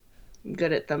I'm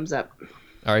good at thumbs up.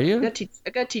 Are you? I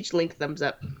gotta teach Link thumbs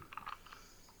up.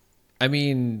 I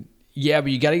mean, yeah,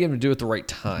 but you got to get him to do it at the right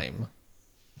time.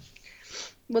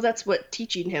 Well, that's what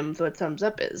teaching him what thumbs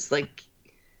up is. Like,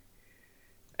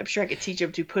 I'm sure I could teach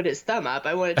him to put his thumb up.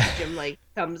 I want to teach him like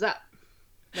thumbs up,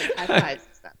 like high fives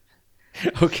and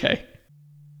stuff. Okay.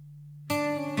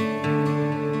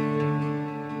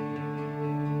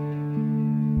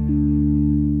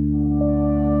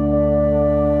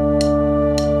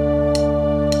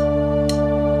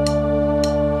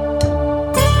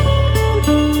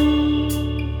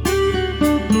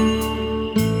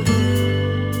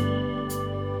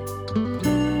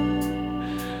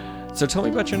 So tell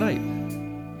me about your night.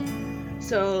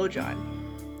 So, John,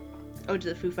 I went to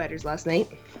the Foo Fighters last night,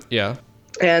 Yeah.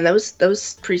 and that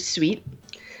was pretty sweet.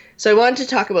 So I wanted to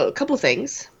talk about a couple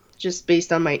things just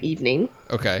based on my evening.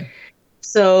 Okay.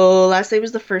 So last night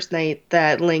was the first night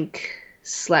that Link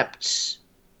slept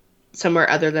somewhere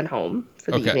other than home for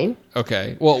the Okay. evening.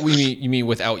 Okay. Well, you mean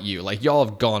without you? Like y'all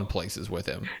have gone places with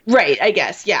him. Right, I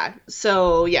guess, yeah.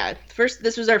 So yeah,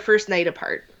 this was our first night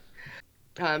apart.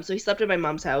 So he slept at my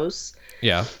mom's house.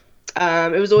 Yeah.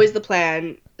 It was always the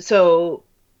plan. So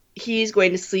he's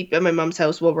going to sleep at my mom's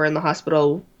house while we're in the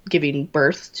hospital giving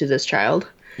birth to this child.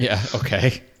 Yeah.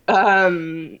 Okay.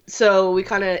 So we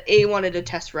kind of wanted a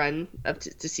test run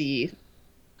to see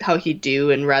how he'd do,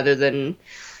 and rather than,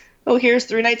 oh, here's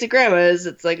 3 nights at grandma's,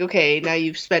 it's like, okay, now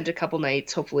you've spent a couple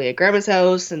nights hopefully at grandma's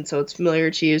house, and so it's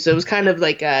familiar to you. So it was kind of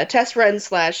like a test run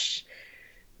slash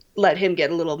let him get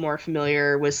a little more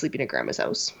familiar with sleeping at grandma's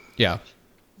house. Yeah.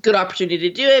 Good opportunity to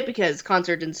do it because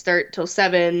concert didn't start till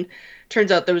 7.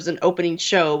 Turns out there was an opening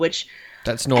show, which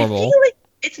That's I normal. feel like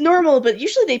it's normal, but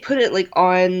usually they put it like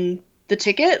on the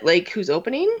ticket, like who's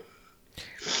opening.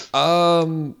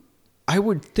 I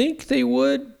would think they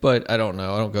would, but I don't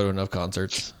know. I don't go to enough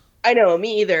concerts. I know,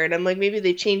 me either. And I'm like, maybe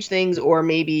they changed things, or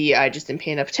maybe I just didn't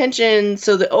pay enough attention.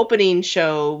 So the opening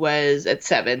show was at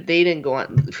 7. They didn't go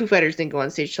on, Foo Fighters didn't go on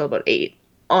stage till about 8.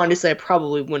 Honestly, I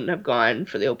probably wouldn't have gone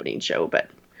for the opening show, but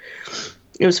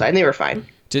it was fine. They were fine.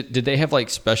 Did they have like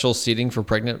special seating for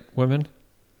pregnant women?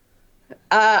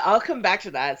 I'll come back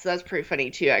to that. So that's pretty funny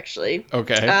too, actually.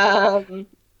 Okay.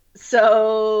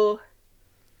 So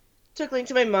took Link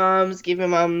to my mom's, gave my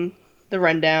mom the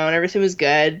rundown. Everything was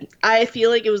good. I feel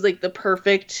like it was like the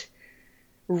perfect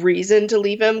reason to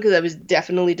leave him because I was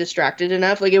definitely distracted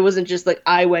enough. Like it wasn't just like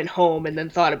I went home and then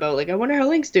thought about like I wonder how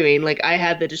Link's doing. Like I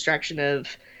had the distraction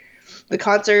of the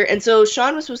concert. And so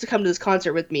Sean was supposed to come to this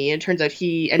concert with me, and it turns out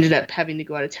he ended up having to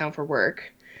go out of town for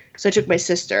work. So I took my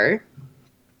sister.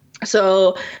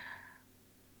 So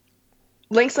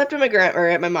Link slept at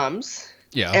my mom's.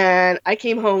 Yeah. And I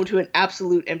came home to an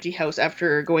absolute empty house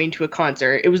after going to a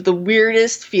concert. It was the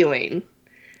weirdest feeling,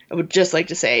 I would just like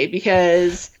to say,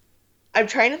 because I'm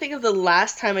trying to think of the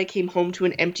last time I came home to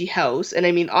an empty house. And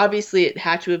I mean, obviously it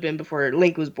had to have been before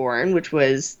Link was born, which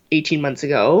was 18 months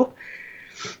ago.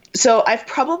 So I've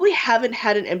probably haven't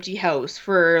had an empty house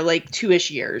for like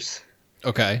 2-ish years.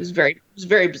 Okay. It was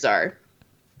very bizarre.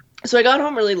 So I got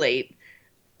home really late.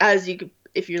 As you could,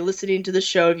 if you're listening to the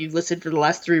show, if you've listened for the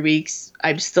last 3 weeks,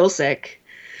 I'm still sick.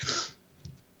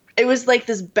 It was like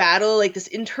this battle, like this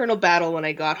internal battle when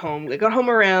I got home. I got home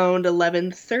around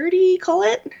 11:30, call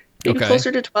it? Maybe Okay.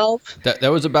 closer to 12. That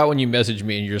was about when you messaged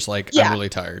me and you're just like, Yeah. I'm really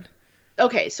tired.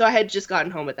 Okay, so I had just gotten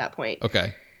home at that point.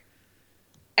 Okay.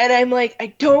 And I'm like, I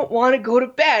don't want to go to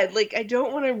bed. Like, I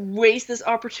don't want to waste this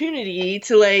opportunity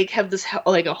to, like, have this,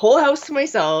 like, a whole house to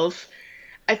myself.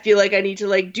 I feel like I need to,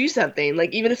 like, do something.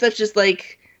 Like, even if that's just,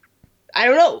 like, I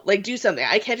don't know, like, do something.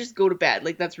 I can't just go to bed.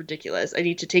 Like, that's ridiculous. I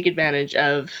need to take advantage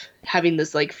of having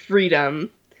this, like, freedom.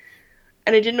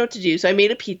 And I didn't know what to do. So I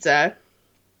made a pizza.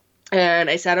 And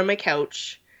I sat on my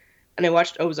couch. And I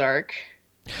watched Ozark.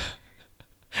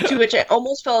 To which I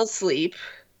almost fell asleep.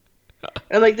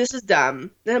 And I'm like, this is dumb.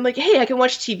 Then I'm like, hey, I can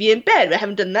watch TV in bed. I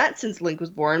haven't done that since Link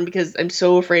was born because I'm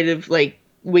so afraid of, like,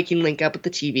 waking Link up with the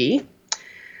TV.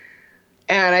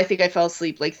 And I think I fell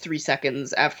asleep, like, 3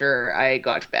 seconds after I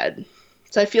got to bed.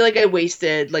 So I feel like I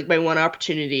wasted, like, my one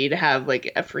opportunity to have,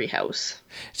 like, a free house.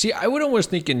 See, I would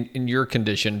almost think in your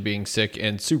condition, being sick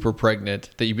and super pregnant,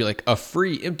 that you'd be like, a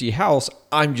free empty house,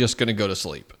 I'm just going to go to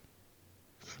sleep.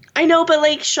 I know, but,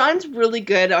 like, Sean's really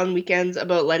good on weekends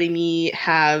about letting me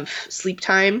have sleep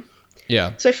time.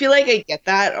 Yeah. So I feel like I get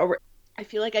that. I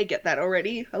feel like I get that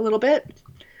already a little bit.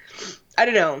 I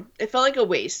don't know. It felt like a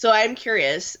waste. So I'm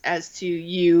curious as to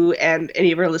you and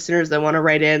any of our listeners that want to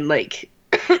write in, like,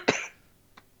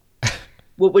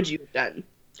 what would you have done?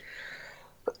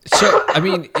 So, I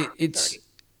mean, it's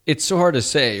so hard to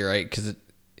say, right? Because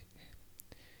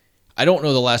I don't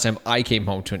know the last time I came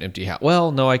home to an empty house.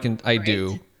 Well, no, I Right.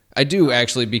 do. I do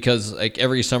actually because like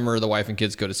every summer the wife and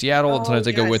kids go to Seattle and Oh sometimes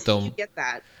I go yeah, with see, you them. get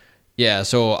that. Yeah,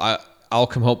 so I'll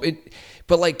come home.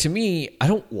 But like to me, I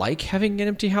don't like having an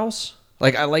empty house.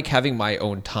 Like I like having my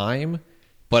own time,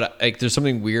 but like there's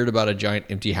something weird about a giant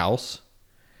empty house.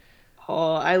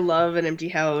 Oh, I love an empty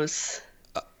house.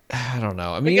 I don't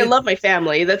know. I Like I mean, love my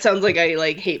family. That sounds like I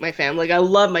like hate my family. Like I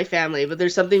love my family, but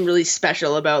there's something really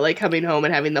special about like coming home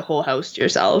and having the whole house to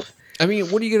yourself. what are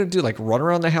you gonna do? Like run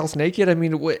around the house naked? I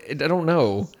mean, I don't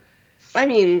know. I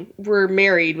mean, we're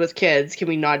married with kids. Can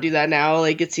we not do that now?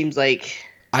 Like it seems like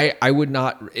I would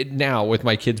not now with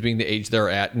my kids being the age they're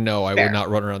at. No, I would fair. not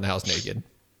run around the house naked.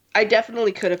 I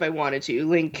definitely could if I wanted to.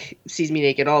 Link sees me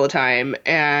naked all the time,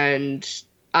 and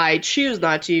I choose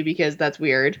not to because that's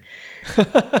weird.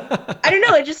 I don't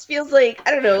know. It just feels like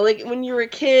I don't know. Like when you were a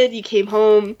kid, you came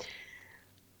home.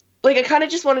 Like I kind of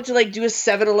just wanted to like do a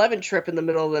 7-Eleven trip in the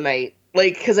middle of the night,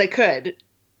 like because I could.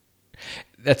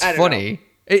 That's I don't know. funny.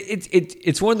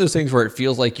 It's one of those things where it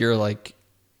feels like you're like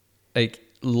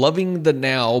loving the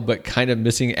now, but kind of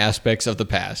missing aspects of the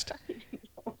past.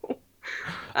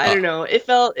 I Uh, don't know. It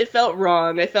felt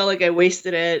wrong. I felt like I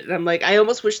wasted it, and I'm like, I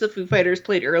almost wish the Foo Fighters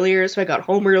played earlier, so I got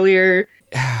home earlier.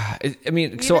 I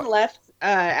mean, We even left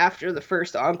after the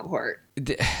first encore.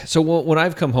 so when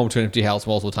I've come home to an empty house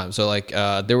multiple times, so like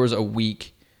there was a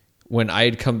week when I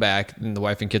had come back and the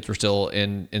wife and kids were still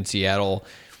in Seattle,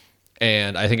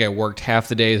 and I think I worked half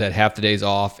the days, had half the days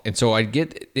off, and so I'd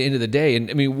get at the end of the day, and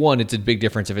I mean, one, it's a big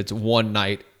difference if it's one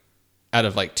night out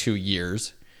of like 2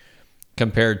 years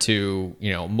compared to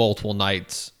multiple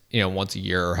nights once a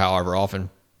year or however often.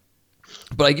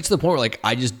 But I get to the point where like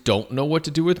I just don't know what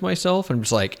to do with myself. I'm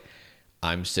just like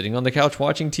I'm sitting on the couch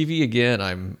watching TV again.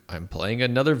 I'm playing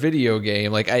another video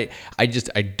game. Like I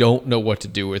don't know what to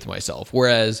do with myself.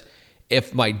 Whereas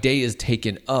if my day is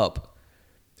taken up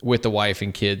with the wife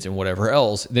and kids and whatever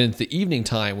else, then it's the evening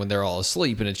time when they're all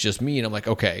asleep and it's just me and I'm like,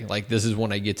 okay, like this is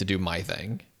when I get to do my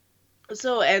thing.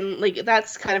 So, and like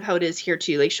that's kind of how it is here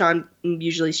too. Like Sean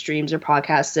usually streams or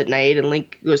podcasts at night, and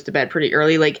Link goes to bed pretty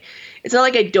early. Like it's not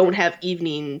like I don't have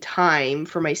evening time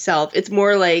for myself. It's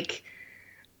more like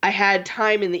I had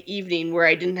time in the evening where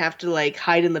I didn't have to like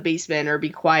hide in the basement or be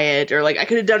quiet or like I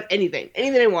could have done anything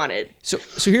I wanted. So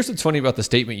here's what's funny about the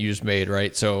statement you just made,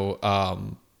 right? So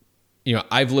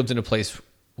I've lived in a place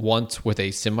once with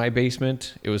a semi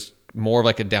basement. It was more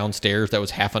like a downstairs that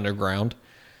was half underground.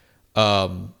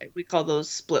 We call those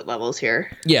split levels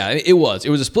here. Yeah, it was. It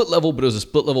was a split level, but it was a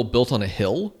split level built on a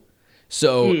hill.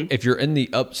 So Mm. if you're in the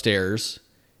upstairs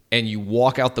and you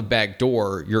walk out the back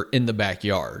door, you're in the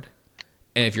backyard.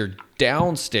 And if you're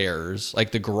downstairs,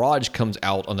 like the garage comes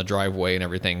out on the driveway and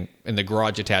everything, and the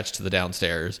garage attached to the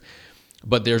downstairs,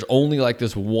 but there's only like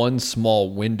this one small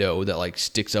window that like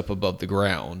sticks up above the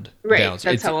ground Right.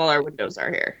 downstairs. That's how all our windows are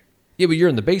here. Yeah, but you're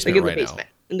in the Like basement in the right now. basement.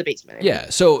 In the basement, I mean. Yeah,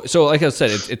 so like I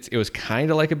said, it was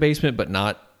kind of like a basement, but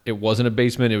not. It wasn't a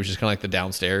basement. It was just kind of like the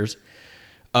downstairs.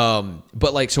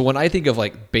 But like so when I think of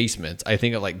like basements, I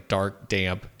think of like dark,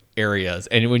 damp areas.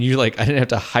 And when you like, I didn't have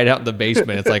to hide out in the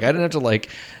basement. It's like I didn't have to like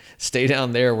stay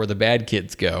down there where the bad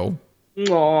kids go.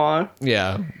 Aw.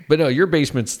 Yeah, but no, your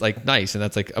basement's like nice, and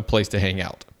that's like a place to hang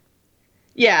out.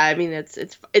 Yeah, I mean it's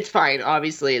fine.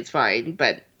 Obviously, it's fine.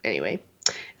 But anyway,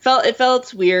 it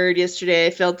felt weird yesterday.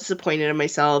 I felt disappointed in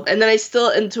myself, and then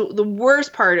the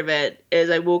worst part of it is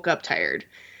I woke up tired.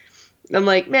 I'm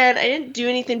like, man, I didn't do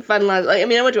anything fun last. Like, I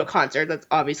mean, I went to a concert. That's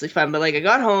obviously fun, but like, I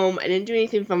got home. I didn't do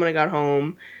anything fun when I got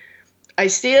home. I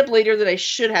stayed up later than I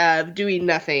should have, doing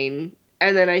nothing,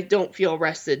 and then I don't feel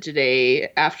rested today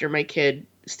after my kid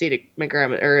stayed at my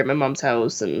grandma or at my mom's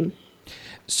house, and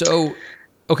So,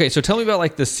 okay, so tell me about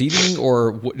like the seating,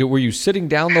 or were you sitting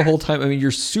down the whole time? I mean,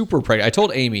 you're super pregnant. I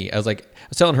told Amy, I was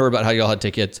telling her about how y'all had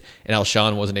tickets and how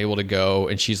Sean wasn't able to go,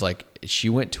 and she's like, she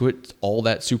went to it all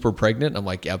that super pregnant. I'm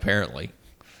like, yeah, apparently.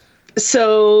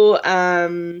 so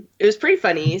it was pretty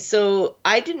funny. So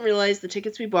I didn't realize the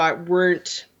tickets we bought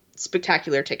weren't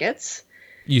spectacular tickets.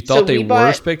 You So thought they we were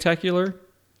bought. spectacular?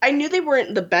 I knew they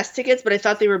weren't the best tickets, but I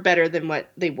thought they were better than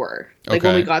what they were. Like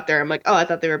when we Okay. got there, I'm like, oh, I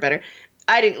thought they were better.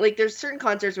 I didn't like. There's certain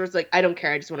concerts where it's like, I don't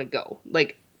care. I just want to go.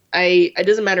 Like, it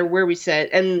doesn't matter where we sit.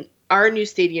 And our new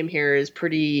stadium here is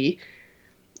pretty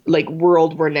like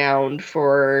world renowned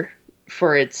for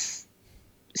its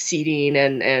seating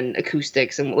and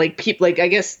acoustics and like people like I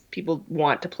guess people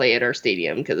want to play at our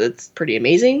stadium because it's pretty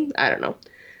amazing. I don't know.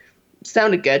 It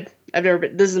sounded good. I've never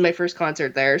been. This is my first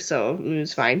concert there, so it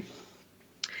was fine.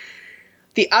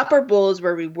 The upper bowl is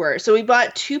where we were. So we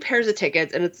bought two pairs of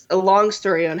tickets, and it's a long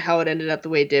story on how it ended up the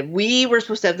way it did. We were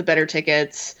supposed to have the better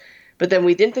tickets, But then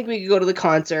we didn't think we could go to the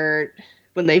concert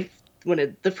when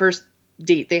the first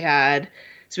date they had.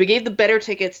 So we gave the better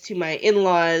tickets to my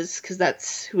in-laws because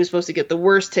that's who was supposed to get the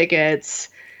worst tickets.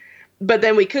 But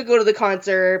then we could go to the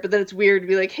concert, but then it's weird to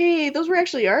be like, hey, those were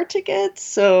actually our tickets,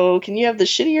 so can you have the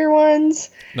shittier ones?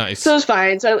 Nice. So it was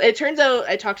fine. So it turns out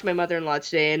I talked to my mother-in-law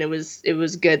today, and it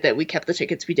was good that we kept the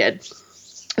tickets we did.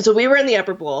 So we were in the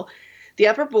upper bowl. The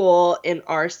upper bowl in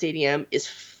our stadium is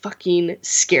fucking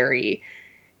scary.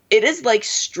 It is like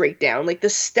straight down. Like the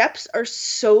steps are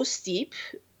so steep,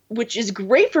 which is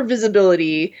great for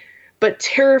visibility, but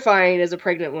terrifying as a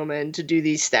pregnant woman to do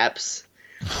these steps.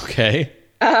 Okay.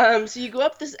 So you go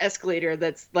up this escalator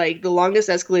that's like the longest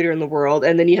escalator in the world,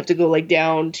 and then you have to go like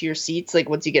down to your seats. Like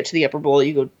once you get to the upper bowl,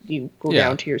 you go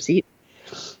down to your seat.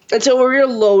 And so we're real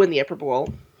low in the upper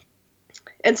bowl.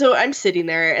 And so I'm sitting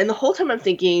there, and the whole time I'm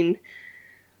thinking,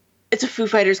 it's a Foo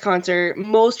Fighters concert.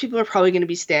 Most people are probably going to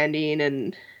be standing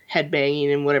and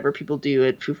headbanging and whatever people do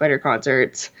at Foo Fighter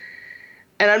concerts.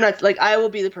 And I'm not, like, I will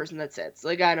be the person that sits.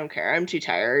 Like, I don't care. I'm too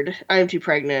tired. I'm too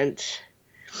pregnant.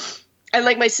 And,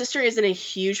 like, my sister isn't a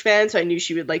huge fan, so I knew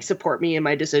she would, like, support me in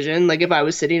my decision. Like, if I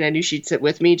was sitting, I knew she'd sit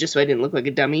with me just so I didn't look like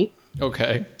a dummy.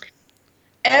 Okay.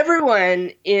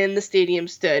 Everyone in the stadium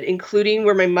stood, including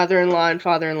where my mother-in-law and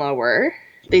father-in-law were.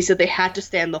 They said they had to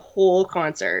stand the whole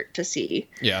concert to see.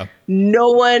 Yeah.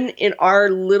 No one in our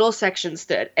little section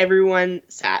stood. Everyone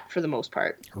sat for the most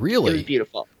part. Really? It was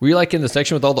beautiful. Were you like in the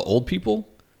section with all the old people?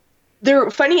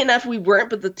 Funny enough, we weren't,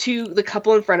 but the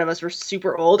couple in front of us were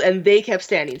super old, and they kept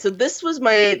standing. So this was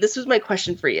my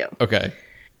question for you. Okay.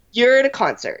 You're at a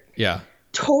concert. Yeah.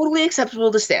 Totally acceptable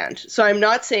to stand. So I'm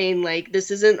not saying like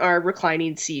this isn't our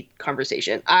reclining seat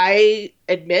conversation. I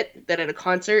admit that at a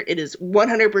concert, it is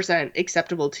 100%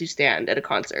 acceptable to stand at a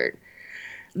concert.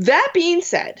 That being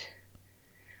said,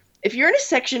 if you're in a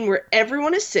section where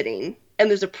everyone is sitting and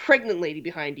there's a pregnant lady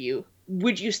behind you,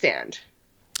 would you stand?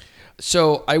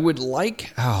 So I would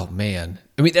like, oh man.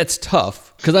 I mean, that's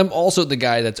tough because I'm also the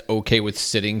guy that's okay with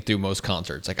sitting through most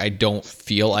concerts. Like I don't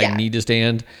feel I need to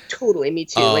stand. Totally, me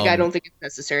too. Like I don't think it's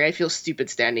necessary. I feel stupid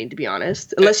standing, to be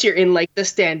honest, unless you're in like the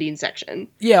standing section.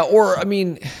 Yeah, or I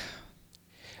mean,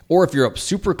 or if you're up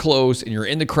super close and you're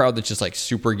in the crowd that's just like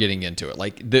super getting into it.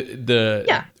 Like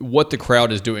the what the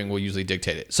crowd is doing will usually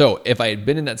dictate it. So if I had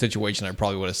been in that situation, I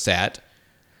probably would have sat.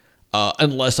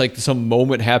 Unless like some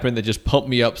moment happened that just pumped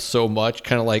me up so much,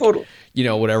 kind of like, you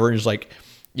know, whatever. And just like,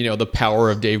 you know, the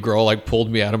power of Dave Grohl like pulled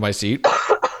me out of my seat,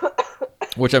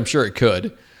 which I'm sure it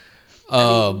could.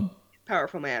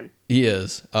 Powerful man. He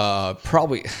is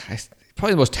probably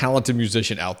the most talented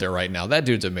musician out there right now. That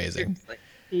dude's amazing.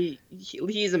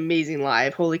 He's amazing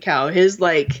live. Holy cow. His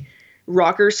like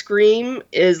rocker scream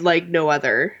is like no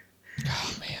other.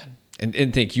 Oh man.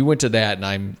 And think you went to that and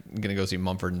I'm going to go see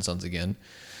Mumford & Sons again.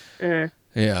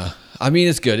 Yeah, I mean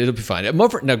it's good. It'll be fine.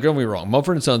 Mumford. Now, don't get me wrong.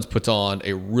 Mumford & Sons puts on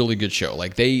a really good show.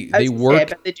 Like they work. I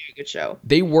bet they do a good show.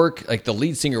 They work like the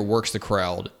lead singer works the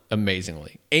crowd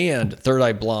amazingly. And Third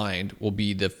Eye Blind will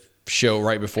be the show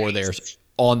right before theirs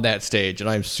on that stage, and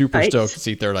I'm super stoked to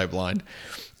see Third Eye Blind.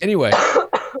 Anyway,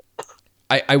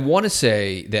 I want to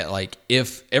say that like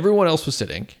if everyone else was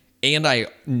sitting, and I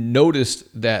noticed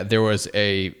that there was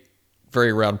a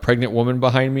very round pregnant woman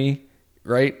behind me,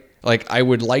 right? Like, I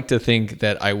would like to think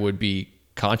that I would be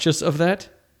conscious of that.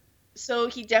 So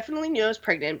he definitely knew I was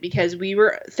pregnant because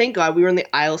thank God, we were in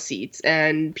the aisle seats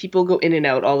and people go in and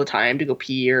out all the time to go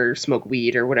pee or smoke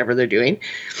weed or whatever they're doing.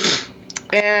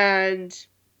 And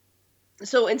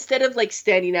so instead of like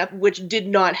standing up, which did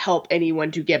not help anyone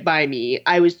to get by me,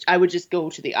 I would just go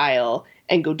to the aisle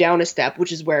and go down a step,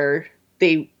 which is where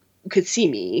they could see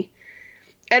me.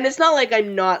 And it's not like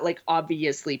I'm not like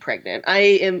obviously pregnant.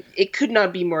 It could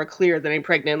not be more clear that I'm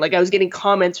pregnant. Like I was getting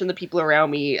comments from the people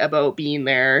around me about being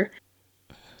there.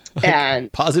 Like,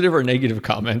 and positive or negative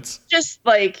comments? Just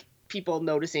like people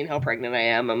noticing how pregnant I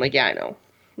am. I'm like, yeah, I know.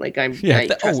 Like I'm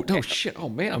shit. Oh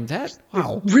man, I'm that.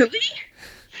 Wow. Really?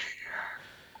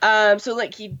 So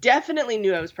like he definitely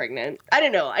knew I was pregnant. I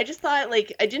don't know. I just thought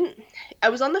like I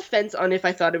was on the fence on if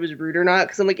I thought it was rude or not,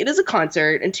 because I'm like, it is a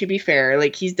concert, and to be fair,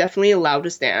 like he's definitely allowed to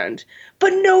stand, but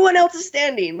no one else is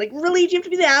standing. Like, really, do you have to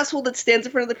be the asshole that stands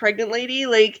in front of the pregnant lady?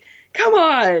 Like, come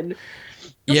on.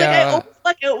 Like I always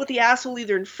luck out with the asshole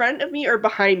either in front of me or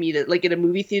behind me, that like at a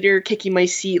movie theater kicking my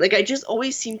seat. Like I just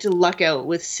always seem to luck out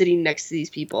with sitting next to these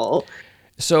people.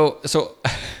 So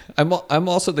I'm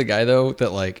also the guy though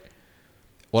that like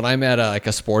when I'm at like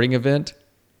a sporting event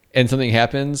and something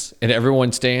happens and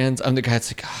everyone stands, I'm the guy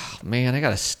that's like, oh man, I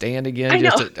gotta stand again.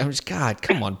 God,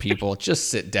 come on, people, just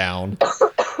sit down.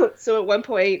 So at one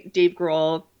point, Dave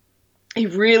Grohl He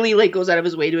really like goes out of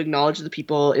his way to acknowledge the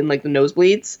people in like the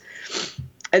nosebleeds.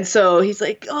 And so he's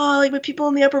like, "Oh, like my people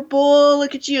in the upper bowl,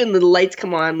 look at you!" And the lights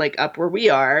come on like up where we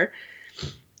are,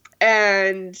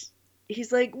 and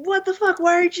he's like, "What the fuck?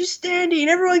 Why aren't you standing?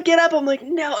 Everyone get up!" I'm like,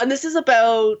 "No!" And this is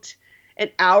about an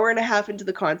hour and a half into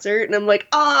the concert, and I'm like,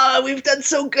 "Ah, oh, we've done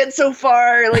so good so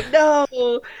far." Like, no,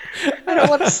 I don't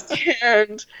want to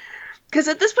stand. Because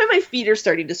at this point, my feet are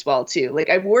starting to swell too. Like,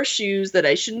 I wore shoes that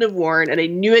I shouldn't have worn, and I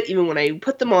knew it even when I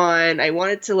put them on. I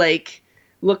wanted to like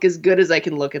look as good as I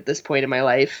can look at this point in my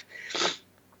life.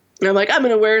 And I'm like, I'm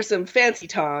gonna wear some fancy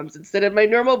Toms instead of my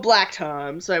normal black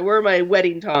Toms. So I wore my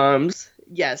wedding Toms.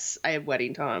 Yes, I have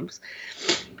wedding Toms.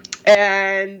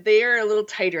 And they are a little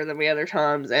tighter than my other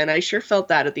Toms, and I sure felt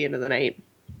that at the end of the night.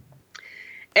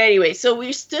 Anyway, so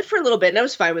we stood for a little bit, and I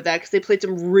was fine with that because they played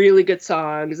some really good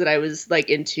songs that I was like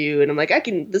into, and I'm like,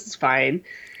 this is fine.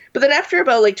 But then after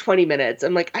about like 20 minutes,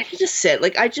 I'm like, I need to sit.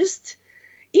 Like,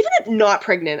 even if not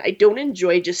pregnant, I don't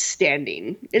enjoy just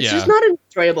standing. It's Yeah. just not an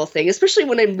enjoyable thing, especially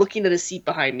when I'm looking at a seat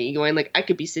behind me, going like, I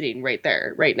could be sitting right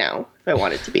there, right now, if I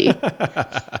wanted to be.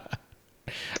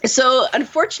 So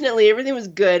unfortunately, everything was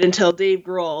good until Dave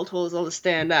Grohl told us all to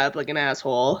stand up like an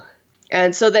asshole.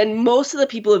 And so then most of the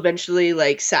people eventually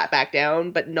like sat back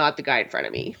down, but not the guy in front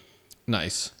of me.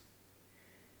 Nice.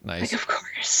 Like, Nice. of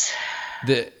course.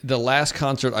 The last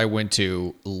concert I went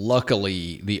to,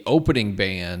 luckily, the opening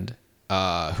band,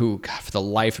 who, God, for the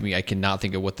life of me, I cannot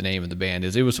think of what the name of the band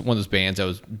is. It was one of those bands that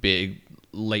was big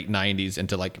late 90s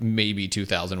into like maybe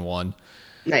 2001.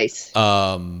 Nice.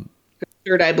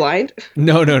 Third Eye Blind.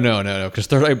 No. Because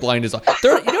Third Eye Blind is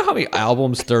third. You know how many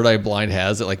albums Third Eye Blind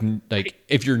has? That like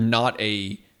if you're not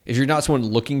someone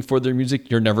looking for their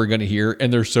music, you're never gonna hear,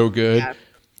 and they're so good. Yeah.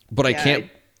 But Yeah.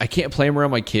 I can't play them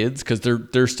around my kids because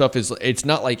their stuff is, it's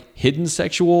not like hidden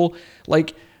sexual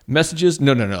like messages.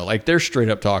 No. Like they're straight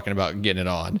up talking about getting it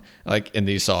on like in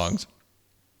these songs.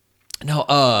 No,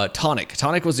 Tonic.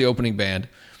 Tonic was the opening band.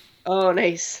 Oh,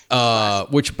 nice.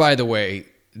 Which, by the way,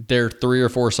 their 3 or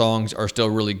 4 songs are still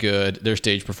really good. Their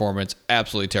stage performance,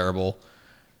 absolutely terrible.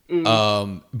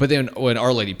 But then when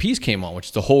Our Lady Peace came on, which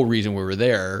is the whole reason we were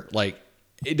there, like,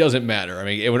 it doesn't matter. I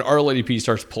mean, when Our Lady Peace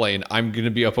starts playing, I'm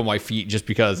gonna be up on my feet just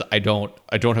because I don't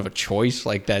have a choice.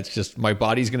 Like, that's just, my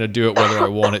body's gonna do it whether I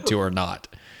want it to or not.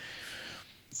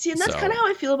 See, and that's So. kind of how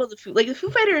I feel about the Foo. Like the Foo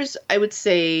Fighters, I would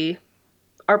say,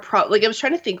 are like I was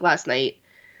trying to think last night.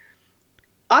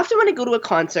 Often when I go to a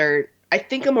concert, I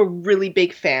think I'm a really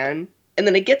big fan, and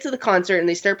then I get to the concert and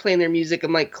they start playing their music.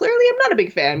 I'm like, clearly I'm not a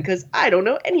big fan because I don't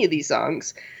know any of these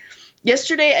songs.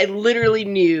 Yesterday, I literally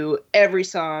knew every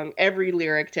song, every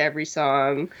lyric to every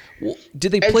song. Well,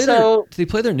 did they And play so,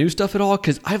 their new stuff at all?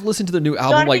 Because I've listened to the new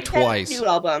album not a like big fan of the twice. new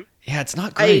album. Yeah, it's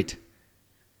not great.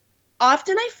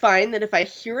 Often I find that if I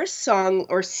hear a song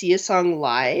or see a song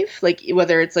live, like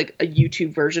whether it's like a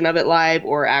YouTube version of it live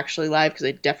or actually live, because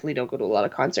I definitely don't go to a lot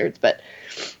of concerts, but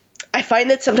I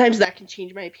find that sometimes that can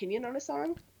change my opinion on a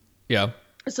song. Yeah.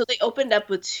 So they opened up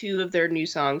with 2 of their new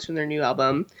songs from their new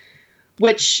album,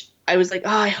 which I was like, oh,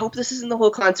 I hope this isn't the whole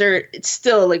concert. It's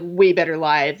still like way better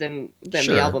live than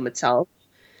Sure. the album itself.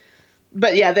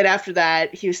 But yeah, then after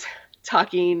that, he was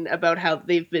talking about how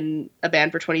they've been a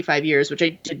band for 25 years, which I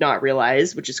did not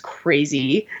realize, which is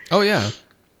crazy. Oh, yeah.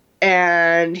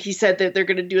 And he said that they're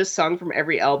going to do a song from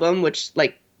every album, which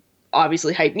like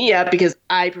obviously hyped me up because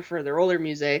I prefer their older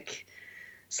music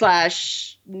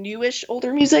 / newish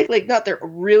older music. Like not their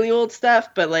really old stuff,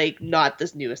 but like not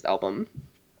this newest album.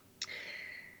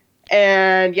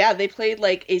 And yeah, they played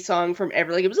like a song from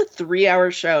every, like it was a 3-hour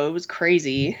show. It was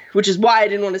crazy, which is why I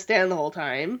didn't want to stand the whole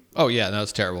time. Oh, yeah, that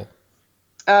was terrible.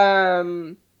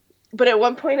 But at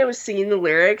one point I was singing the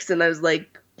lyrics and I was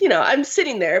like, you know, I'm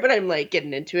sitting there, but I'm like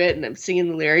getting into it and I'm singing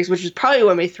the lyrics, which is probably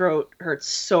why my throat hurts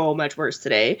so much worse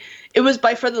today. It was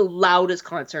by far the loudest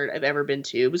concert I've ever been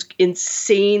to. It was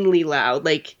insanely loud.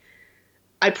 Like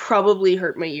I probably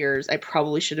hurt my ears. I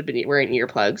probably should have been wearing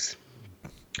earplugs.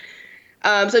 So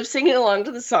I'm singing along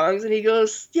to the songs and he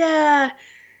goes, yeah,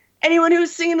 anyone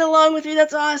who's singing along with you,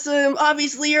 that's awesome.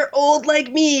 Obviously, you're old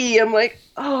like me. I'm like,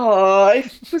 oh,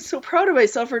 I was so proud of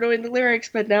myself for knowing the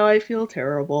lyrics, but now I feel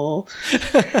terrible.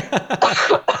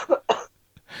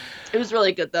 It was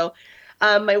really good, though.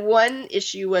 My one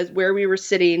issue was where we were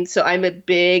sitting. So I'm a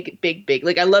big,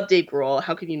 like, I love Dave Grohl.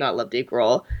 How can you not love Dave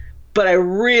Grohl? But I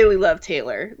really love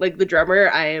Taylor. Like, the drummer,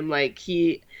 I am like,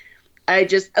 I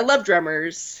love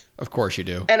drummers. Of course you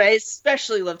do. And I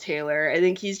especially love Taylor. I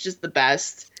think he's just the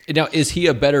best. Now, is he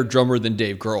a better drummer than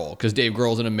Dave Grohl? Because Dave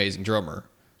Grohl's an amazing drummer.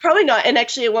 Probably not. And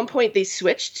actually, at one point, they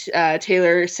switched.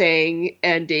 Taylor sang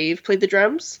and Dave played the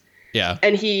drums. Yeah.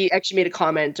 And he actually made a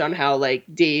comment on how like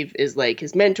Dave is like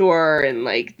his mentor and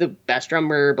like the best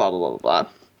drummer, blah blah blah blah blah.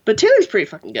 But Taylor's pretty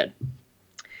fucking good.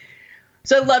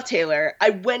 So I love Taylor. I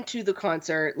went to the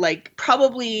concert like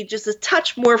probably just a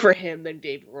touch more for him than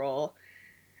Dave Grohl.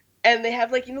 And they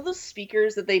have like those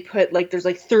speakers that they put like there's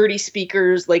like 30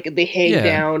 speakers like they hang Yeah.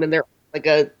 down and they're like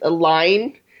a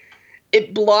line.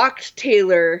 It blocked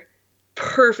Taylor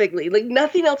perfectly. Like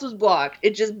nothing else was blocked.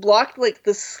 It just blocked like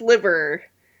the sliver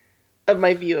of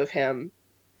my view of him.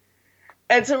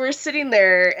 And so we're sitting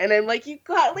there, and I'm like, you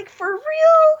got, like, for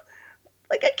real?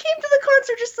 Like, I came to the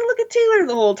concert just to look at Taylor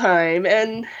the whole time.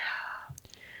 And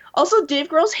also, Dave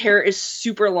Grohl's hair is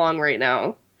super long right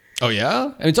now. Oh yeah.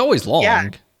 I mean, it's always Yeah,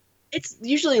 long. it's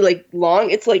usually, like, long.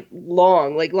 It's, like,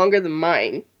 long, like, longer than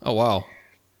mine. Oh wow.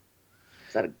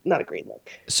 It's not a great look.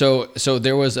 So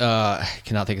there was I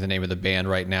cannot think of the name of the band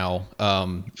right now.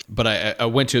 But I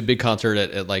went to a big concert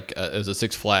at like it was a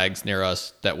Six Flags near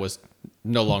us that was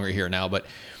no longer here now, but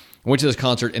I went to this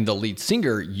concert and the lead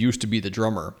singer used to be the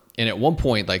drummer. And at one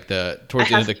point, like I towards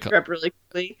the end have of to the interrupt really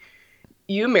quickly.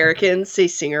 You Americans say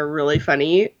singer really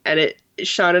funny, and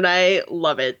Sean and I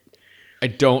love it. I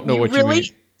don't know You what you mean.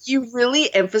 really, you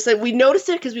really emphasize. We noticed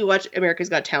it because we watch America's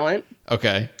Got Talent.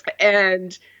 Okay.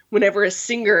 And whenever a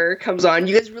singer comes on,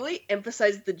 you guys really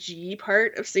emphasize the G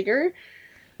part of singer.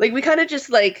 Like we kind of just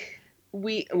like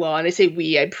and I say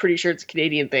we, I'm pretty sure it's a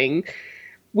Canadian thing.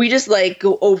 We just like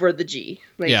go over the G,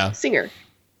 like Yeah. singer.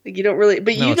 Like you don't really,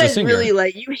 but No, you it's a guys singer. really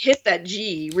like you hit that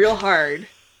G real hard.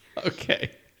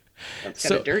 Okay. That's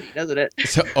kind of dirty, doesn't it?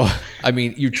 So I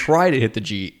mean, you try to hit the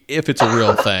G if it's a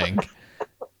real thing.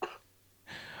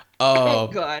 Oh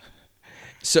God.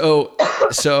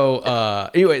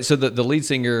 Anyway, so the lead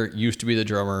singer used to be the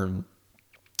drummer, and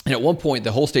at one point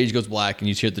the whole stage goes black and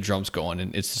you just hear the drums going,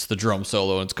 and it's just the drum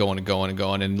solo, and it's going and going and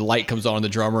going, and the light comes on the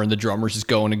drummer, and the drummer's just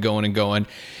going and going and going,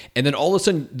 and then all of a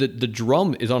sudden the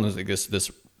drum is on like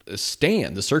this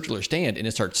stand, the circular stand, and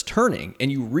it starts turning,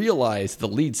 and you realize the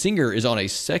lead singer is on a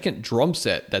second drum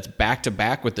set that's back to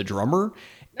back with the drummer,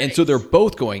 and so they're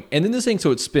both going, and then this thing,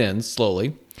 so it spins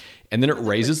slowly, and then it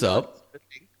raises up.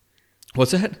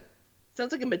 What's that?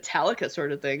 Sounds like a Metallica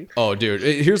sort of thing. Oh, dude.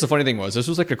 Here's the funny thing was this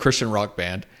was like a Christian rock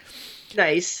band.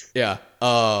 Nice. Yeah.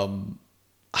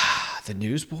 The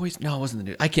Newsboys? No, it wasn't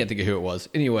the News. I can't think of who it was.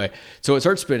 Anyway, so it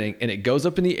starts spinning and it goes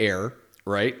up in the air,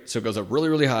 right? So it goes up really,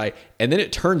 really high, and then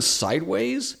it turns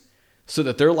sideways so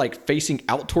that they're like facing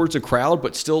out towards the crowd,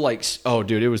 but still like, oh,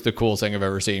 dude, it was the coolest thing I've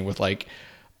ever seen with like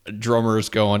drummers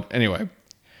going. Anyway,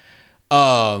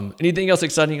 anything else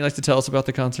exciting you'd like to tell us about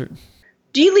the concert?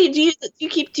 Do you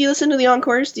listen to the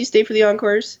encores? Do you stay for the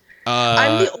encores?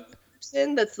 I'm the only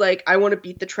person that's like, I want to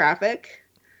beat the traffic.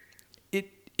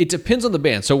 It depends on the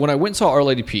band. So when I went and saw Our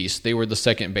Lady Peace, they were the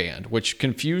second band, which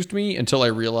confused me until I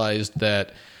realized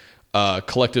that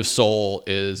Collective Soul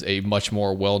is a much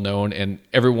more well-known, and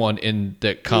everyone in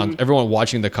the everyone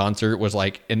watching the concert was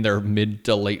like in their mid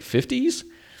to late 50s.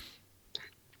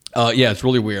 Yeah, it's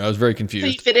really weird. I was very confused.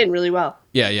 So you fit in really well.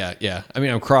 Yeah. I mean,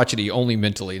 I'm crotchety only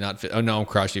mentally, not. Oh no, I'm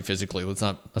crotchety physically. Let's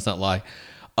not lie.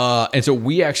 And so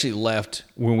we actually left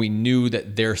when we knew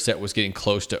that their set was getting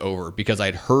close to over, because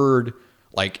I'd heard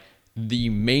like the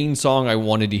main song I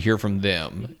wanted to hear from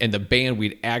them, and the band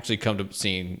we'd actually come to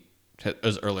seeing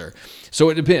as earlier. So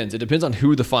it depends. It depends on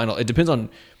who the final. It depends on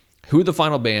who the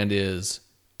final band is.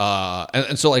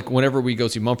 And so like whenever we go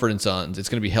see Mumford and Sons, it's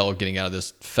going to be hell getting out of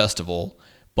this festival.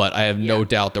 But I have no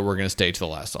doubt that we're going to stay to the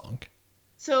last song.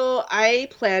 So I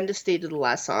planned to stay to the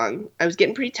last song. I was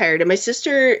getting pretty tired, and my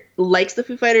sister likes the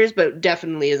Foo Fighters, but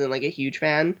definitely isn't like a huge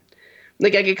fan.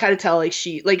 Like I could kind of tell, like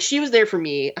she was there for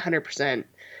me 100%.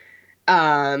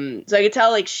 So I could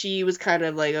tell like she was kind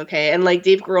of like okay, and like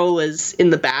Dave Grohl was in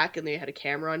the back, and they had a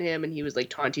camera on him, and he was like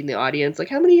taunting the audience, like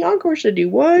how many encores should I do?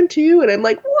 1, 2, and I'm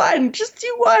like 1, just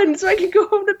do 1, so I can go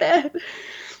home to bed.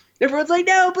 Everyone's like,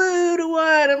 no, boo to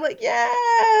 1. I'm like, yeah.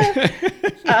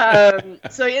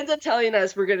 So he ends up telling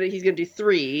us he's gonna do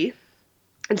 3.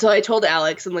 And so I told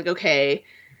Alex, I'm like, okay,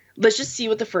 let's just see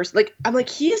what the first, like, I'm like,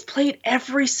 he has played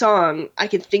every song I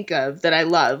can think of that I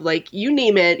love. Like, you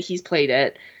name it, he's played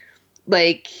it.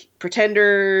 Like,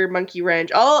 Pretender, Monkey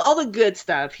Wrench, all the good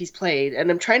stuff he's played.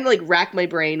 And I'm trying to, like, rack my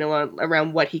brain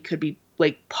around what he could be,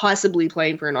 like, possibly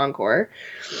playing for an encore.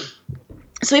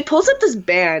 So he pulls up this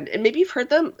band, and maybe you've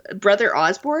heard them, Brother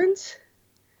Osborne's?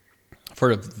 I've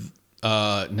heard of,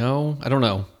 no, I don't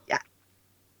know. Yeah.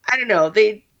 I don't know.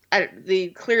 They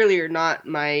clearly are not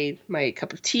my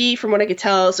cup of tea from what I could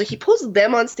tell. So he pulls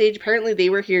them on stage. Apparently they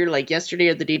were here like yesterday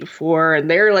or the day before, and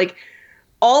they're like,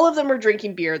 all of them are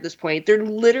drinking beer at this point. They're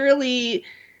literally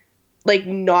like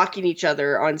knocking each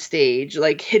other on stage,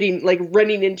 like hitting, like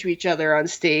running into each other on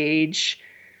stage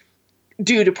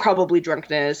due to probably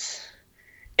drunkenness.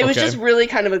 It was just Okay. really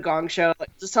kind of a gong show.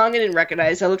 Like, the song I didn't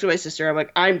recognize. I looked at my sister. I'm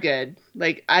like, I'm good.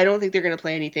 Like, I don't think they're gonna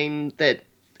play anything that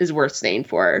is worth staying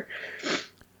for.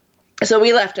 So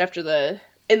we left after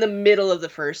in the middle of the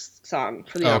first song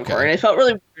for the encore, Okay. and I felt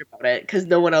really weird about it because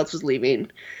no one else was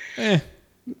leaving. Eh.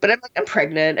 But I'm like, I'm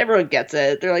pregnant. Everyone gets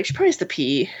it. They're like, she probably has to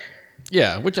pee.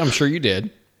 Yeah, which I'm sure you did.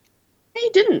 I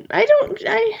didn't. I don't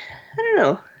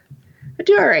know. I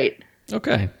do all right.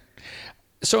 Okay.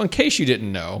 So in case you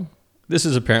didn't know, this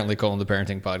is apparently Colin the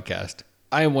Parenting Podcast.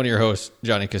 I am one of your hosts,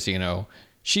 Johnny Casino.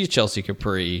 She's Chelsea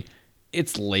Capri.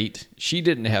 It's late. She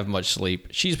didn't have much sleep.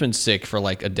 She's been sick for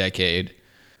like a decade.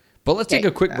 But let's take Okay.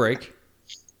 a quick break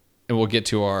and we'll get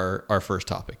to our first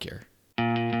topic here.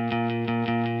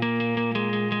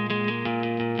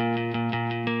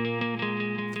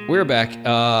 We're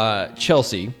back.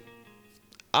 Chelsea,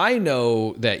 I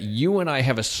know that you and I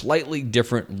have a slightly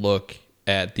different look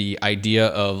at the idea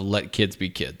of let kids be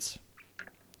kids,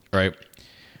 right?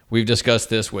 We've discussed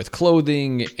this with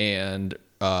clothing and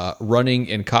running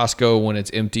in Costco when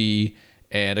it's empty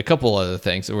and a couple other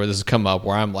things where this has come up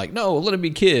where I'm like, no, let them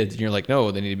be kids. And you're like,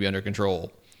 no, they need to be under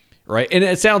control, right? And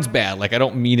it sounds bad. Like I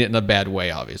don't mean it in a bad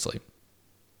way, obviously.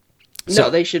 No, So,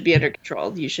 they should be under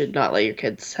control. You should not let your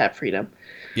kids have freedom.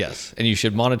 yes. And you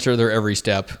should monitor their every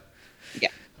step.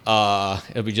 Yeah.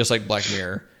 It'll be just like Black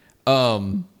Mirror.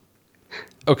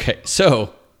 Okay,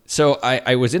 so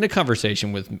I was in a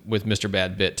conversation with Mr.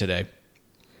 Bad Bit today,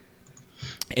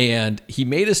 and he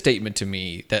made a statement to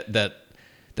me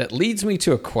that leads me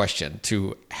to a question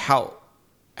to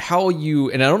how you,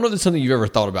 and I don't know if it's something you've ever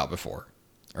thought about before,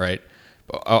 all right?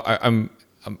 But I'm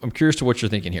curious to what you're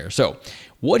thinking here. So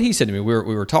what he said to me, we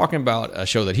were talking about a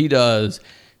show that he does,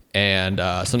 and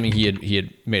something he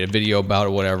had made a video about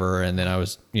or whatever, and then I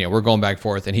was, we're going back and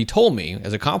forth, and he told me,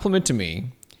 as a compliment to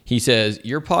me, he says,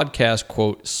 your podcast,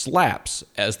 quote, slaps,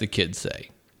 as the kids say.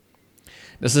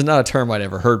 This is not a term I'd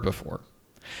ever heard before.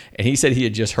 And he said he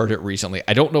had just heard it recently.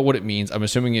 I don't know what it means. I'm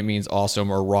assuming it means awesome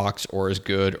or rocks or is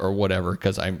good or whatever,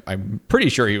 because I'm pretty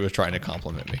sure he was trying to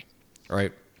compliment me,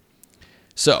 right?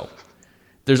 So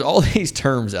there's all these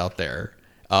terms out there.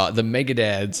 The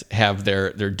Megadads have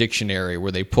their dictionary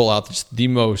where they pull out just the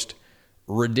most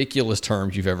ridiculous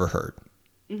terms you've ever heard.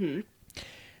 Mm-hmm.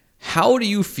 How do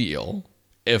you feel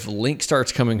if Link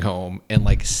starts coming home and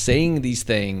like saying these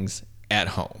things at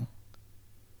home?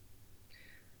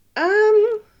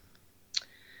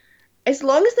 As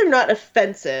long as they're not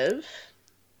offensive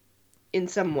in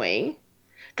some way.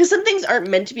 Because some things aren't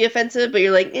meant to be offensive, but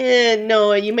you're like,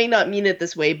 no, you may not mean it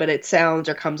this way, but it sounds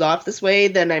or comes off this way,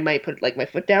 then I might put like my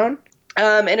foot down.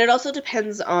 And it also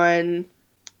depends on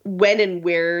when and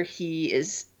where he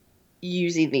is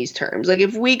using these terms. Like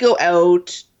if we go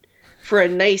out for a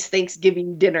nice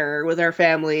Thanksgiving dinner with our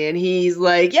family and he's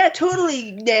like, yeah,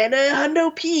 totally, Nana,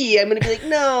 hundo P. I'm going to be like,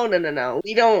 no.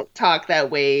 We don't talk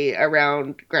that way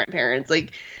around grandparents.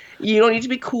 Like, you don't need to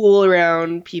be cool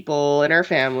around people in our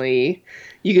family.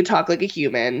 You could talk like a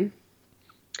human.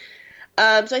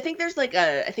 So I think there's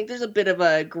a bit of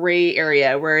a gray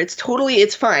area where it's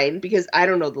fine because I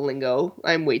don't know the lingo.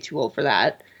 I'm way too old for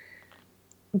that.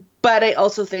 But I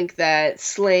also think that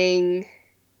slang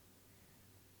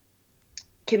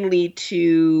can lead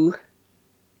to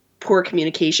poor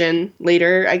communication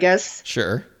later, I guess.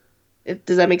 Sure.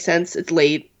 Does that make sense? It's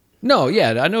late. No,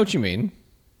 yeah, I know what you mean.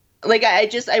 Like,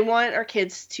 I want our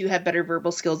kids to have better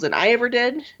verbal skills than I ever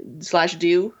did /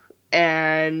 do.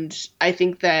 And I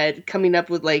think that coming up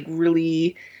with like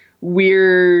really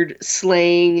weird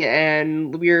slang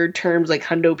and weird terms like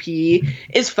hundo P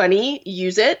is funny.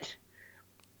 Use it,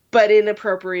 but in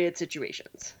appropriate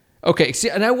situations. Okay, see,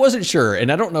 and I wasn't sure,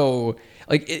 and I don't know.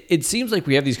 Like, it seems like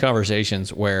we have these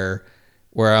conversations where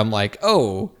I'm like,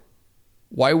 oh,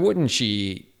 why wouldn't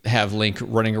she have Link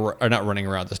running or not running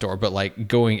around the store, but like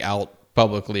going out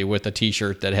publicly with a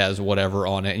T-shirt that has whatever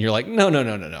on it, and you're like, no.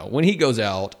 When he goes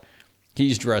out,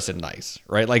 he's dressing nice,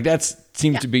 right? Like that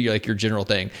seems to be like your general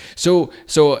thing. So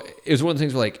it was one of the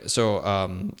things where like,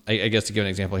 I guess to give an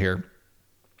example here,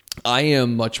 I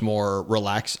am much more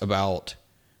relaxed about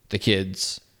the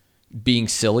kids being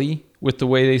silly with the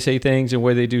way they say things and the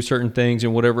way they do certain things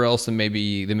and whatever else than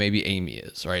maybe Amy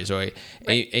is, right? So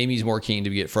Amy's more keen to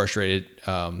get frustrated,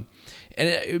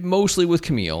 mostly with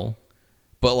Camille,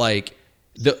 but like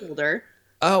Older.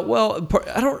 Well,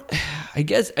 I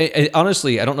guess,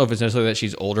 honestly, I don't know if it's necessarily that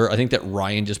she's older. I think that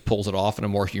Ryan just pulls it off in a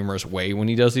more humorous way when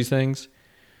he does these things.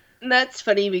 And that's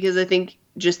funny because I think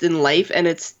just in life, and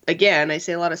it's, again, I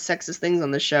say a lot of sexist things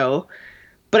on the show,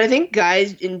 But I think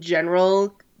guys in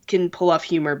general can pull off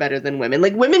humor better than women.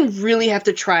 Like women really have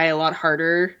to try a lot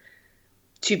harder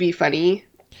to be funny.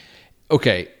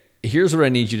 Okay, here's what I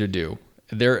need you to do.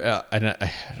 There, I don't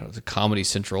know, it's a Comedy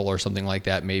Central or something like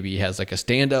that. Maybe has like a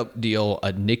stand-up deal.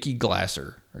 A Nikki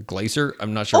Glasser or Glaser.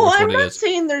 I'm not sure Oh, which one I'm it not is.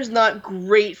 saying there's not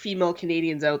great female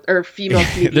Canadians out or female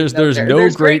comedians out There's there. no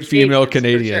There's great great female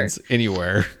Canadians for sure. Canadians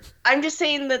anywhere. I'm just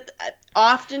saying that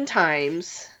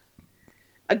oftentimes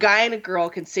a guy and a girl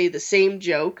can say the same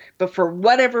joke, but for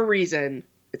whatever reason,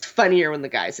 it's funnier when the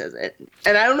guy says it.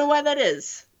 And I don't know why that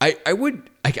is. I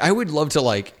would love to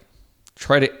like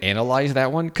try to analyze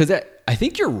that one because I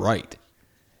think you're right.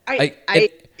 I I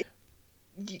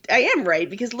I I am right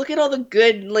because look at all the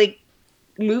good like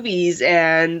movies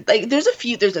and like there's a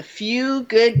few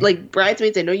good like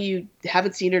Bridesmaids. I know you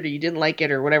haven't seen it or you didn't like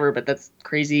it or whatever, but that's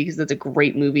crazy because that's a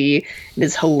great movie and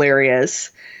it's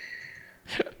hilarious.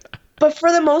 But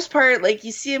for the most part, like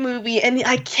you see a movie and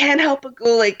I can't help but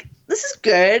go like, this is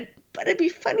good, but it'd be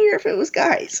funnier if it was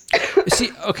guys. see.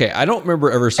 Okay, I don't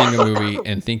remember ever seeing a movie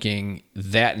and thinking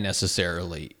that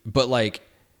necessarily, but like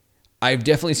I've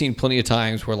definitely seen plenty of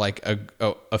times where like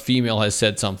a female has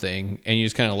said something and you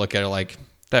just kind of look at her like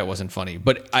that wasn't funny.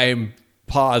 But I'm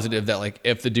positive that like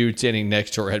if the dude standing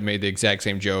next to her had made the exact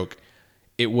same joke,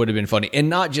 it would have been funny. And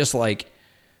not just like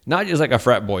a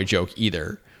frat boy joke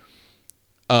either.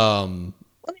 Well, I wonder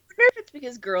if it's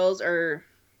because girls are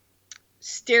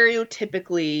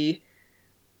stereotypically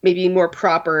maybe more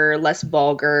proper, less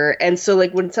vulgar, and so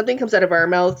like when something comes out of our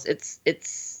mouths, it's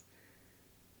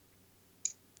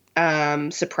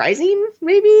surprising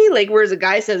maybe. Like whereas a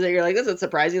guy says it, you're like, that's not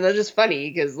surprising. That's just funny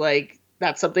because like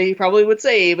that's something he probably would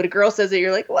say. But a girl says it,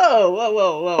 you're like, whoa, whoa,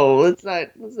 whoa, whoa. Let's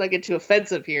not get too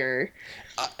offensive here.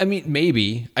 I mean,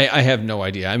 maybe I have no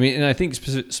idea. I mean, and I think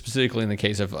specifically in the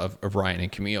case of Ryan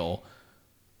and Camille,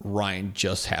 Ryan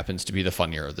just happens to be the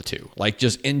funnier of the two. Like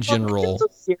just in Well, Camille's general, so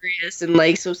serious and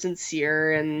like so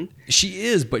sincere and she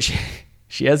is, but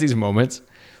she has these moments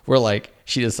where like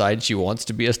she decides she wants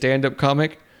to be a stand-up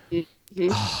comic.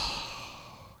 Mhm.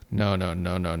 No, no,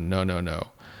 no, no, no, no, no.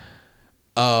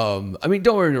 I mean,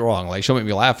 don't get me wrong. Like she'll make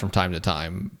me laugh from time to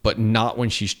time, but not when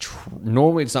she's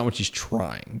normally it's not when she's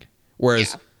trying.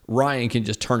 Whereas Yeah. Ryan can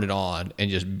just turn it on and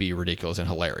just be ridiculous and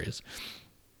hilarious.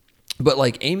 But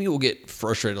like Amy will get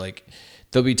frustrated. Like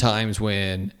there'll be times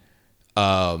when,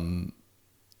 I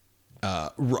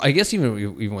guess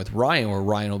even with Ryan, where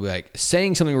Ryan will be like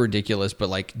saying something ridiculous, but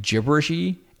like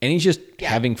gibberishy, and he's just Yeah.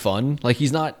 having fun. Like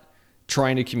he's not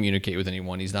trying to communicate with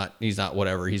anyone. He's not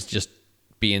whatever. He's just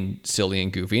being silly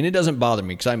and goofy, and it doesn't bother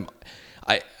me because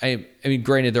I mean,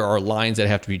 granted, there are lines that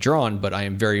have to be drawn, but I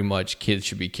am very much kids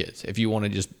should be kids. If you want to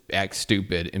just act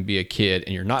stupid and be a kid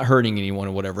and you're not hurting anyone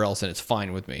or whatever else, then it's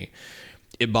fine with me.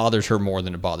 It bothers her more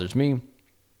than it bothers me.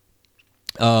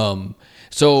 So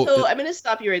I'm going to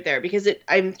stop you right there because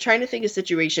I'm trying to think of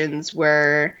situations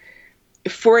where,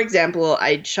 for example,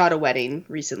 I shot a wedding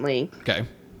recently, okay,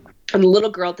 and the little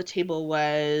girl at the table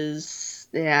was,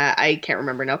 yeah, I can't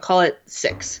remember now. Call it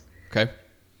 6. okay,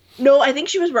 No, I think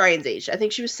she was Ryan's age. I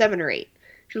think she was 7 or 8.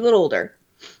 She was a little older.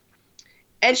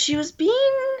 And she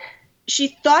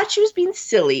thought she was being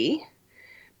silly,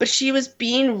 but she was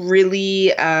being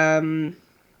really,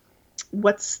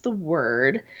 what's the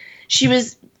word? She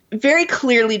was very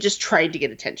clearly just trying to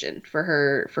get attention for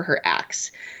her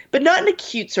acts, but not in a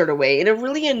cute sort of way, in a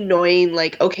really annoying,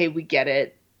 like, okay, we get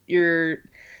it.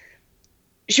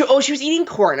 She was eating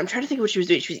corn. I'm trying to think of what she was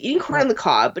doing. She was eating corn on the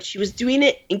cob, but she was doing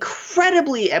it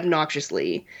incredibly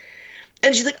obnoxiously.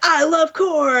 And she's like, I love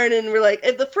corn. And we're like,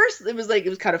 at the first, it was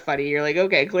kind of funny. You're like,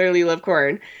 okay, clearly you love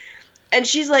corn. And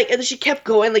she's like, and then she kept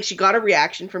going. Like, she got a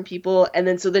reaction from people. And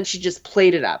then she just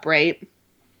played it up, right?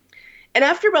 And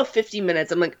after about 50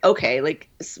 minutes, I'm like, okay, like,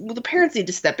 well, the parents need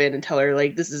to step in and tell her,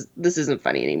 like, this isn't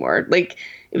funny anymore. Like,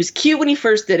 it was cute when you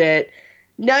first did it.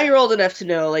 Now you're old enough to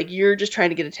know, like, you're just trying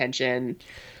to get attention.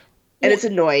 And it's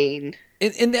annoying.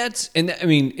 and that's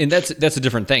a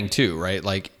different thing too, right?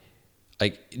 Like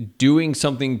doing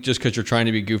something just because you're trying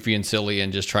to be goofy and silly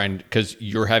and just trying because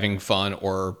you're having fun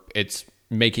or it's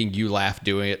making you laugh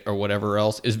doing it or whatever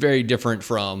else is very different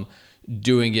from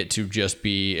doing it to just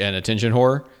be an attention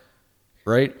whore,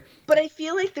 right? But I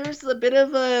feel like there's a bit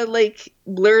of a, like,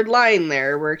 blurred line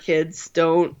there where kids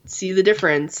don't see the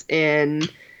difference in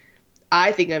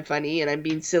I think I'm funny and I'm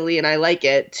being silly and I like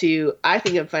it to I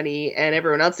think I'm funny and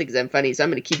everyone else thinks I'm funny, so I'm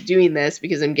going to keep doing this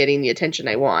because I'm getting the attention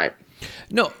I want.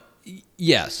 No,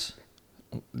 yes.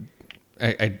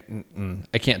 I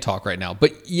can't talk right now,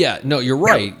 but yeah, no, you're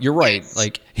right. You're right. Yes.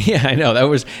 Like, yeah, I know that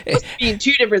was, It's being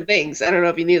two different things. I don't know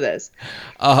if you knew this.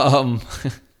 um,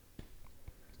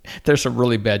 there's some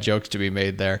really bad jokes to be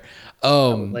made there.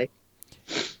 Um, Probably.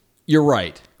 you're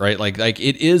right? Like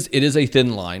it is a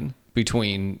thin line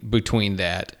between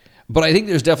that. But I think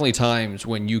there's definitely times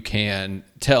when you can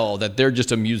tell that they're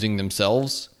just amusing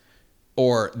themselves,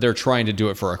 or they're trying to do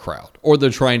it for a crowd, or they're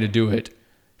trying to do it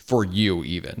for you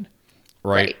even,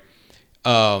 right?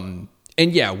 Right.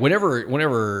 And yeah,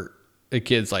 whenever a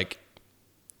kid's like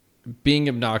being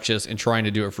obnoxious and trying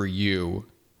to do it for you,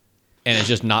 and it's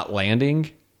just not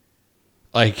landing,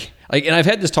 and I've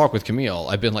had this talk with Camille.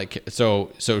 I've been like,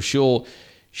 so she'll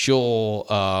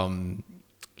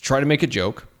try to make a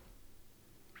joke,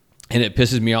 and it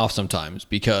pisses me off sometimes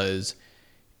because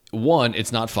one,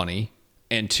 it's not funny,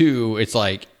 and two, it's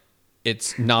like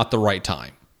it's not the right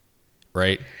time,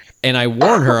 right? And I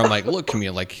warn her, I'm like, look,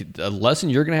 Camille, like the lesson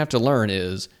you're gonna have to learn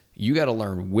is you got to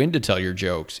learn when to tell your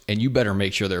jokes, and you better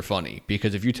make sure they're funny,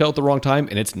 because if you tell it the wrong time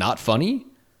and it's not funny,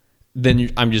 then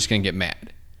I'm just gonna get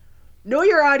mad. Know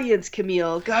your audience,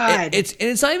 Camille. God.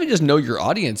 It's not even just know your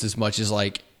audience as much as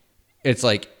like it's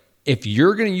like if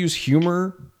you're gonna use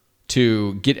humor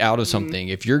to get out of something,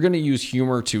 if you're gonna use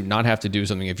humor to not have to do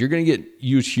something, if you're gonna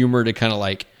use humor to kind of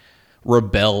like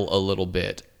rebel a little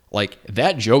bit, like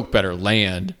that joke better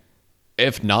land.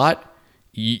 If not,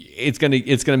 it's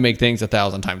gonna make things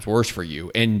 1,000 times worse for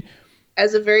you. And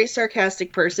As a very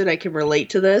sarcastic person, I can relate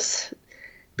to this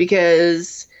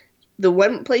because the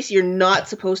one place you're not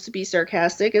supposed to be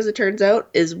sarcastic, as it turns out,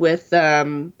 is with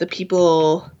the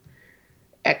people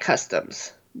at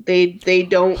customs. They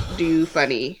don't do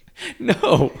funny.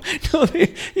 no, no,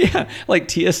 yeah, like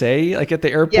TSA, like at the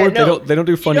Yeah, airport, no. they don't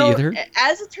do funny either.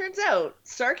 As it turns out,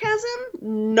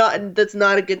 sarcasm that's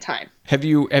not a good time. Have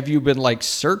you been like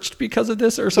searched because of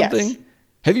this or something? Yes.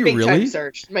 Have you Big time really?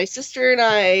 searched. My sister and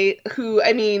I, who,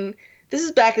 I mean, this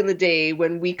is back in the day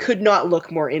when we could not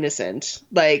look more innocent.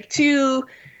 Like two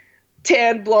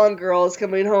tan blonde girls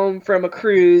coming home from a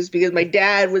cruise because my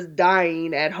dad was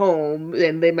dying at home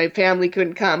and my family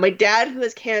couldn't come. My dad, who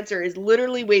has cancer, is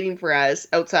literally waiting for us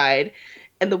outside.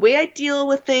 And the way I deal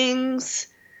with things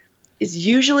is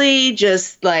usually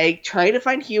just like trying to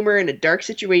find humor in a dark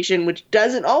situation, which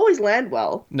doesn't always land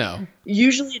well. No.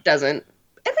 Usually it doesn't.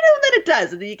 Every now and then it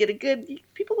does, and then you get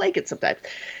people like it sometimes.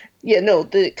 Yeah, no,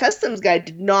 the customs guy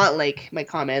did not like my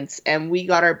comments, and we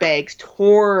got our bags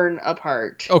torn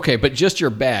apart. Okay, but just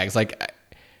your bags, like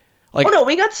Oh no,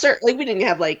 we got like we didn't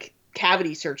have like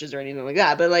cavity searches or anything like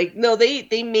that, but like no,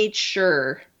 they made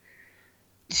sure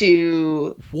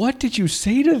to. what did you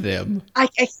say to them?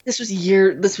 This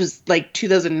was like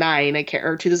 2009. I can't,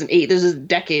 or 2008. This is a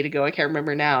decade ago. I can't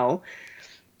remember now.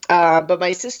 But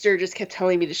my sister just kept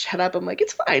telling me to shut up. I'm like,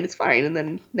 it's fine, it's fine.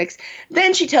 And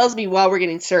then she tells me while we're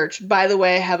getting searched, by the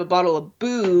way, I have a bottle of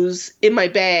booze in my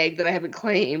bag that I haven't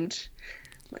claimed.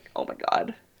 I'm like, oh my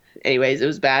God. Anyways, it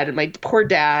was bad. And my poor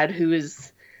dad, who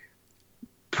is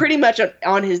pretty much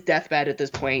on his deathbed at this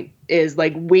point, is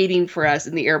like waiting for us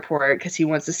in the airport because he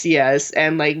wants to see us.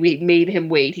 And like, we made him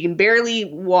wait. He can barely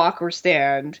walk or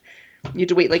stand. You have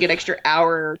to wait like an extra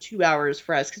hour or 2 hours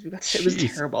for us because it was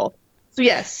Jeez. terrible. So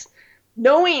yes,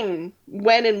 knowing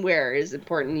when and where is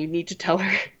important. You need to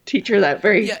teach her that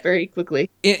very, Yeah. very quickly.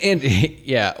 And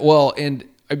yeah, well, and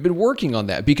I've been working on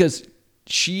that because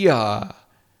she hasn't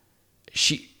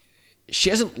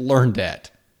learned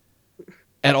that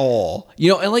at all.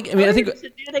 And like, I mean, I think She'll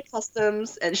do the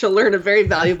customs, and she'll learn a very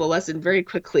valuable lesson very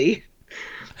quickly.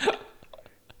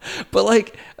 but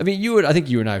like, I mean, I think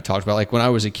you and I have talked about, like, when I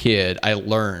was a kid, I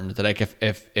learned that, like,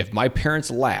 if my parents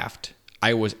laughed,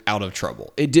 I was out of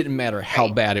trouble. It didn't matter how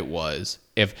Right. bad it was.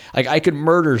 If like I could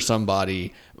murder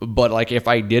somebody, but like if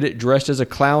I did it dressed as a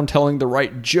clown telling the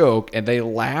right joke and they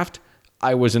laughed,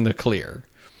 I was in the clear.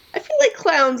 I feel like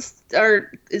clowns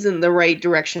isn't the right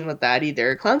direction with that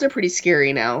either. Clowns are pretty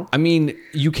scary now. I mean,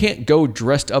 you can't go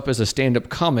dressed up as a stand-up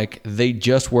comic. They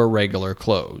just wear regular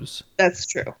clothes. That's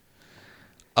true.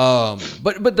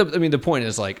 But the point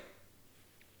is like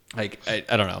I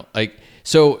don't know. Like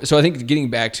so I think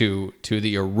getting back to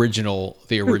the original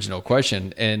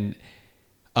question, and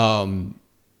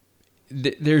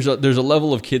there's a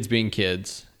level of kids being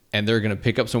kids, and they're going to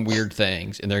pick up some weird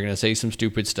things, and they're going to say some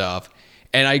stupid stuff.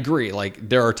 And I agree, like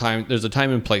there's a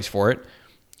time and place for it.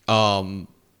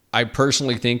 I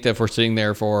personally think that if we're sitting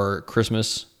there for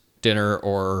Christmas dinner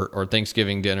or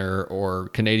Thanksgiving dinner or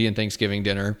Canadian Thanksgiving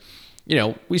dinner,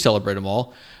 we celebrate them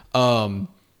all.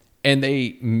 And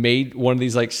they made one of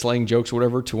these like slang jokes or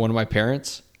whatever to one of my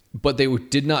parents, but they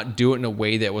did not do it in a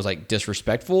way that was like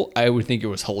disrespectful. I would think it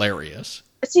was hilarious.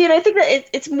 See, and I think that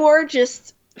it's more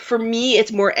just, for me,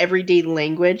 it's more everyday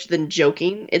language than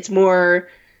joking. It's more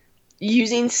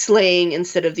using slang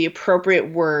instead of the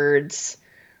appropriate words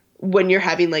when you're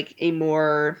having like a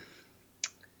more,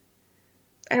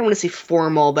 I don't want to say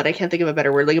formal, but I can't think of a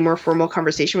better word, like a more formal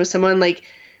conversation with someone, like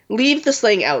leave the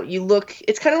slang out. You look,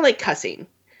 it's kind of like cussing.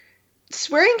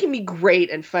 Swearing can be great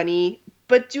and funny,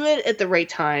 but do it at the right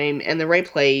time and the right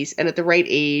place and at the right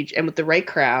age and with the right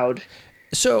crowd.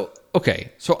 So,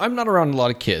 okay. So I'm not around a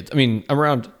lot of kids. I mean, I'm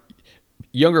around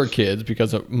younger kids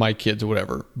because of my kids or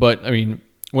whatever. But I mean,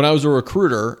 when I was a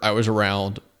recruiter, I was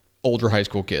around older high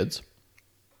school kids.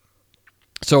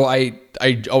 So I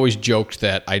always joked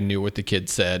that I knew what the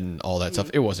kids said and all that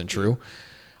stuff. It wasn't true.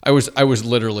 I was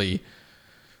literally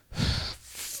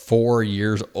 4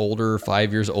 years older,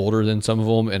 5 years older than some of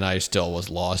them, and I still was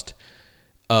lost.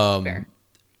 Fair.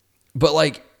 But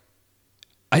like,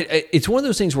 it's one of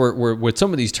those things where with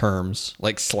some of these terms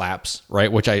like slaps,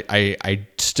 right? Which I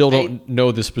still don't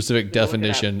know the specific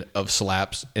definition of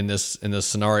slaps in this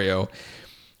scenario,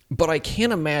 but I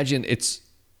can't imagine it's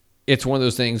one of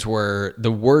those things where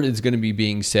the word is going to be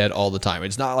being said all the time.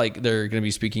 It's not like they're going to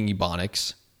be speaking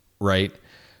Ebonics, right?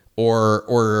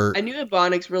 Or I knew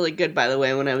Ebonics really good, by the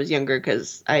way, when I was younger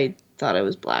because I thought I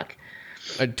was black.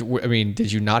 I mean,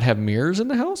 did you not have mirrors in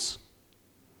the house?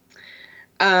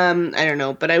 I don't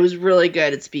know, but I was really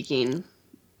good at speaking.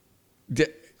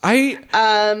 I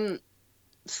Um,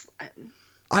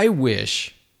 I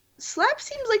wish. slap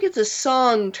seems like it's a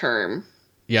song term.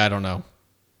 Yeah, I don't know.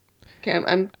 Okay,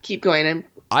 I'm keep going.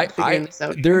 I'm figuring this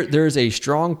out. There's a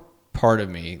strong part of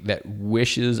me that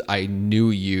wishes I knew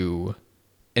you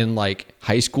in like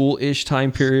high school-ish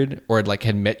time period, or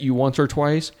had met you once or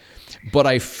twice, but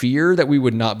I fear that we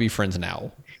would not be friends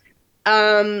now.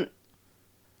 Um,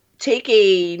 take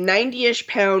a 90-ish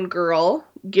pound girl,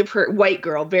 give her white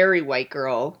girl, very white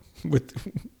girl, With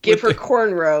give with her the-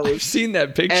 cornrows, I've seen that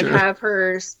and picture. have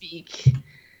her speak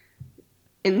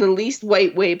in the least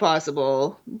white way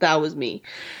possible. That was me.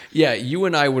 Yeah, you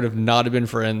and I would have not have been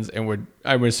friends, and would,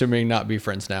 I'm assuming, not be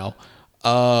friends now.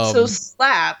 So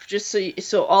slap, just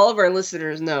so all of our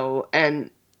listeners know. And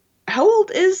how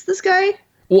old is this guy?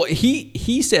 Well,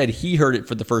 he said he heard it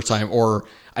for the first time, or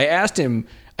I asked him.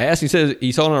 He said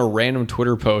he saw it on a random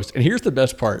Twitter post, and here's the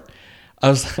best part. I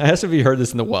asked if he heard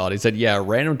this in the wild. He said, "Yeah, a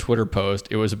random Twitter post.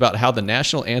 It was about how the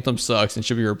national anthem sucks and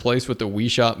should be replaced with the We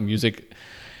Shop music."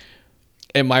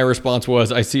 And my response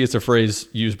was, "I see it's a phrase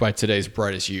used by today's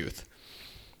brightest youth."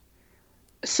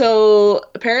 So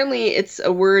apparently, it's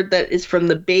a word that is from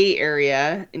the Bay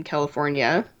Area in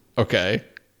California, Okay.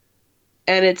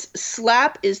 and it's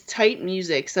slap is tight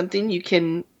music, something you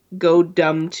can go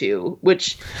dumb to.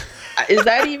 Which is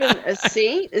that even a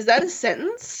saying? Is that a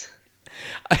sentence?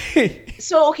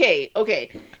 So okay.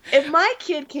 If my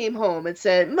kid came home and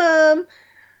said, "Mom,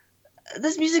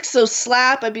 this music's so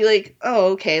slap," I'd be like,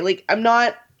 "Oh, okay." Like I'm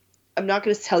not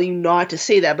going to tell you not to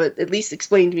say that, but at least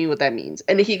explain to me what that means.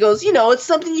 And if he goes, it's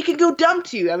something you can go dumb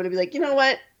to. I'm going to be like, you know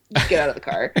what? Just get out of the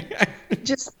car.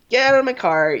 Just get out of my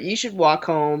car. You should walk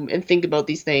home and think about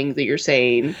these things that you're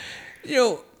saying.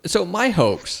 So my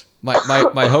hopes,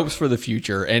 my hopes for the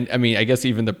future, and I mean, I guess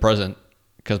even the present,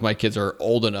 because my kids are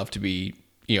old enough to be,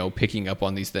 picking up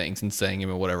on these things and saying them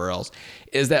and whatever else,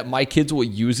 is that my kids will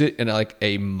use it in like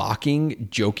a mocking,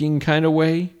 joking kind of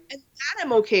way. And that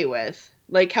I'm okay with.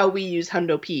 Like how we use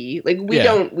hundo p. Like we Yeah.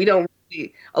 don't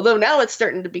really, although now it's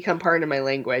starting to become part of my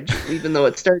language, even though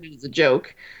it started as a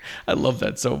joke. I love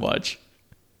that so much.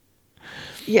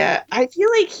 Yeah, I feel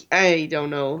like I don't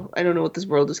know. I don't know what this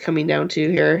world is coming down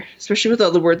to here, especially with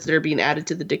all the words that are being added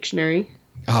to the dictionary.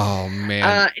 Oh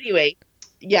man. Anyway,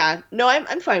 yeah, no,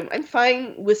 I'm fine. I'm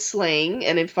fine with slang,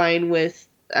 and I'm fine with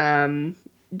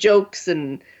jokes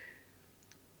and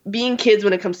being kids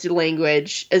when it comes to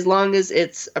language, as long as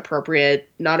it's appropriate,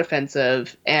 not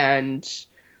offensive, and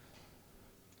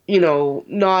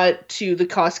not to the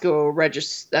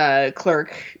Costco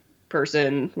clerk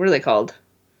person. What are they called?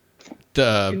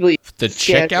 People The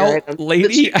scan your checkout items.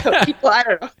 lady, The checkout people. I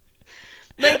don't know.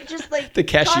 Like just like the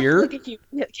cashier. Look at you.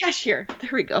 Yeah, cashier. There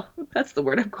we go. That's the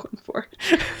word I'm going for.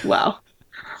 Wow.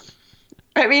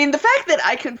 I mean, the fact that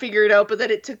I couldn't figure it out, but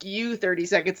that it took you 30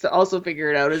 seconds to also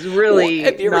figure it out is really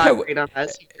not great on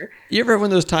us here. You ever have one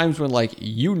of those times when like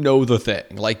the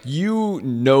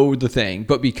thing,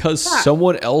 but because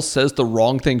someone else says the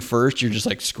wrong thing first, you're just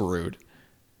like screwed.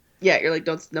 Yeah, you're like,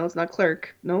 no, it's not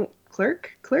clerk. No,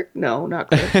 clerk? No, not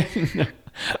clerk.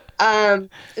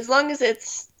 As long as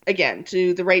it's, again,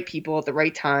 to the right people at the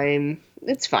right time,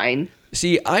 it's fine.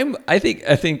 See, I think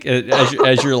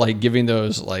as you're like giving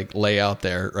those like lay out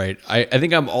there, right? I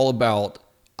think I'm all about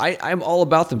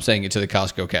them saying it to the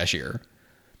Costco cashier.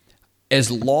 As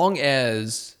long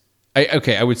as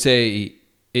I would say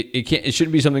it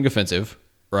shouldn't be something offensive,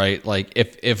 right? Like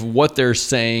if what they're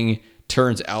saying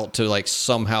turns out to like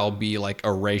somehow be like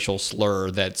a racial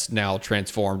slur that's now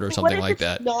transformed or But what something if like it's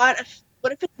that. not?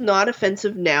 What if it's not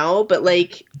offensive now, but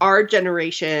like our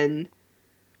generation,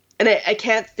 and I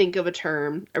can't think of a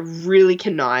term. I really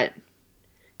cannot,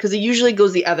 because it usually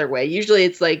goes the other way. Usually,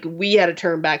 it's like we had a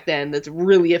term back then that's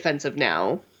really offensive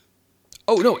now.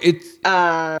 Oh no, it's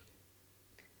Uh,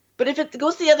 but if it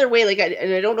goes the other way, like,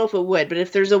 and I don't know if it would, but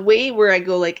if there's a way where I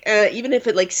go like, even if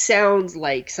it like sounds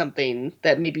like something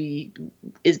that maybe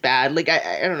is bad, like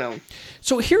I don't know.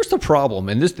 so here's the problem,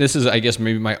 and this is I guess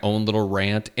maybe my own little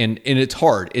rant, and it's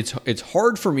hard. It's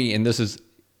hard for me, and this is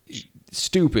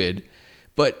stupid,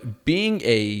 but being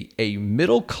a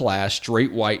middle class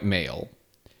straight white male,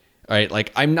 all right,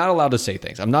 like I'm not allowed to say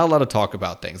things. I'm not allowed to talk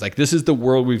about things. Like this is the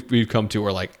world we've come to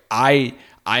where like I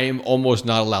am almost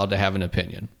not allowed to have an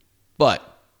opinion. But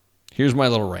here's my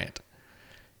little rant.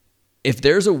 If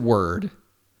there's a word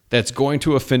that's going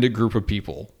to offend a group of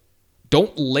people,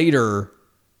 don't later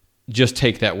just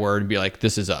take that word and be like,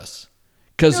 this is us.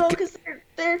 Because No, because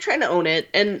they're trying to own it,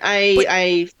 and but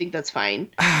I think that's fine.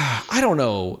 I don't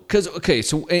know. Because, okay,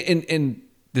 so, and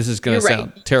this is going You're to right.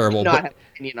 sound You do terrible, not but have an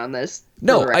opinion on this, for the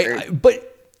no, record.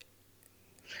 but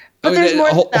But there's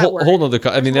more than that word. whole nother,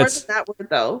 I mean, There's more that's, than that word,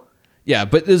 though. yeah,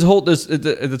 but this whole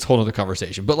other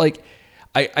conversation. But like,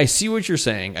 I see what you're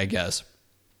saying, I guess.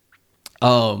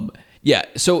 Yeah.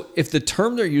 So if the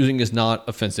term they're using is not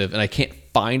offensive, and I can't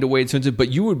find a way it's offensive, but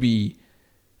you would be,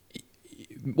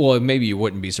 well, maybe you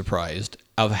wouldn't be surprised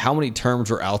of how many terms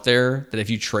are out there that if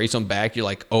you trace them back, you're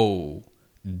like, oh,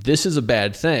 this is a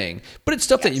bad thing. But it's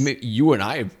stuff that Yes. you and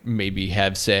I maybe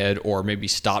have said or maybe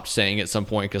stopped saying at some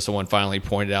point because someone finally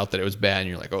pointed out that it was bad, and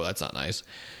you're like, oh, that's not nice,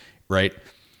 right? Well,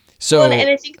 So and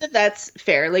I think that that's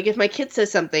fair. Like, if my kid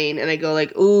says something and I go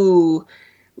like, "Ooh,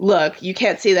 look, you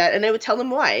can't say that," and I would tell them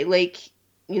why. Like,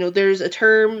 there's a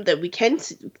term that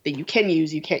that you can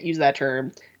use. You can't use that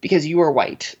term because you are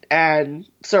white, and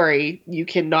sorry, you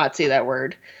cannot say that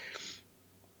word.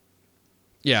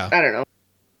 yeah, I don't know.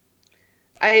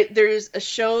 There's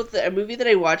a movie that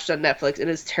I watched on Netflix, and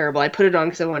it's terrible. I put it on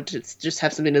because I wanted to just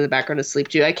have something in the background to sleep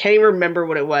to. I can't even remember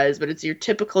what it was, but it's your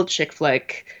typical chick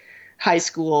flick, high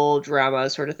school drama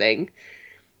sort of thing.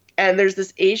 And there's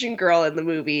this Asian girl in the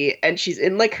movie, and she's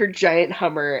in like her giant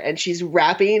Hummer, and she's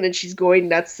rapping, and she's going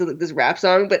nuts to like, this rap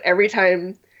song. But every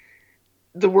time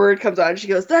the word comes on, she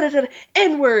goes da da da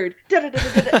N word, da da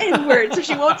da da da N word. So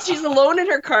she won't. She's alone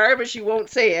in her car, but she won't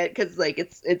say it because like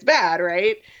it's bad,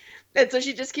 right? And so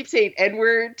she just keeps saying N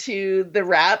word to the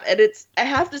rap, and I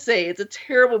have to say it's a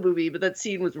terrible movie, but that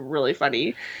scene was really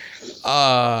funny.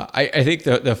 I think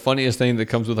the funniest thing that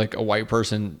comes with like a white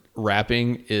person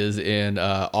rapping is in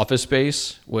Office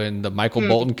Space when the Michael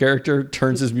Bolton character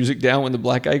turns his music down when the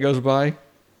black guy goes by.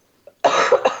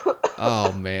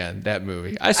 Oh man, that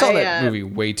movie! I saw that movie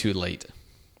way too late.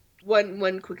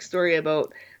 One quick story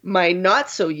about my not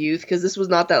so youth, because this was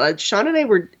not that loud. Sean and I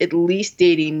were at least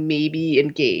dating, maybe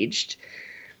engaged.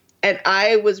 And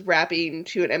I was rapping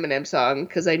to an Eminem song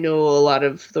because I know a lot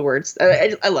of the words.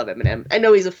 I love Eminem. I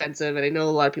know he's offensive, and I know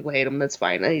a lot of people hate him. That's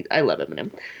fine. I love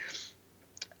Eminem.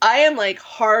 I am like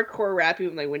hardcore rapping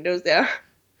with my windows down.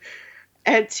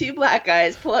 And two black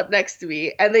guys pull up next to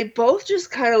me, and they both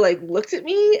just kind of like looked at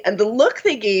me, and the look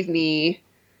they gave me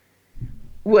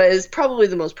was probably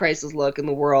the most priceless look in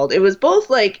the world. It was both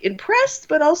like impressed,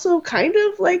 but also kind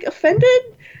of like offended.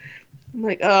 I'm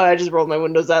like, oh, I just rolled my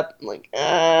windows up. I'm like,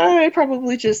 I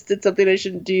probably just did something I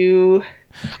shouldn't do.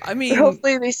 I But mean,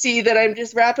 hopefully they see that I'm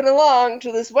just rapping along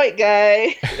to this white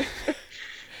guy.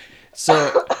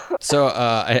 so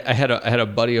I had a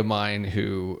buddy of mine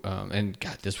who and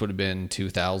God, this would have been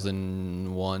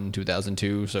 2001,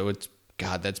 2002. So it's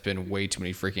God, that's been way too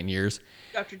many freaking years.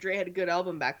 Dr. Dre had a good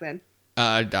album back then.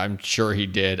 I'm sure he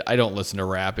did. I don't listen to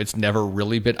rap. It's never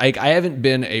really been. I haven't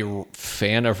been a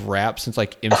fan of rap since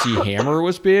like MC Hammer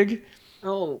was big.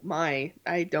 Oh my,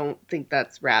 I don't think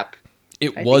that's rap.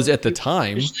 It I was think at the you're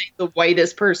time. usually the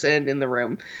whitest person in the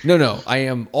room. No, I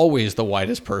am always the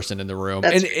whitest person in the room,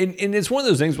 That's and it's one of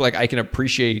those things where like I can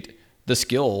appreciate the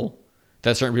skill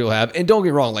that certain people have. And don't get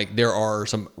me wrong, like there are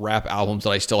some rap albums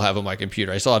that I still have on my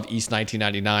computer. I still have East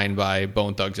 1999 by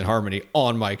Bone Thugs and Harmony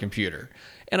on my computer,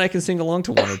 and I can sing along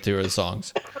to one or two of the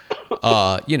songs. Just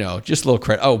a little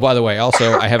credit. Oh, by the way,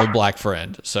 also I have a black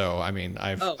friend, so I mean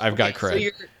I've got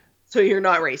credit. So you're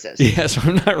not racist. Yes,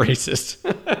 I'm not racist.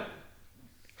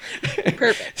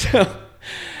 Perfect. But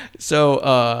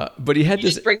he had You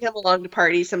this. just bring him along to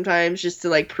parties sometimes just to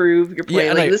like prove your point.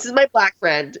 Yeah, like this is my black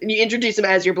friend, and you introduce him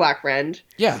as your black friend.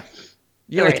 Yeah,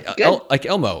 All right, good. like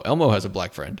Elmo. Elmo has a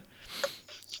black friend.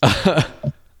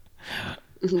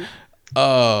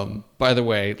 Mhm. By the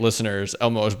way, listeners,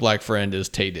 Elmo's black friend is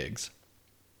Tay Diggs.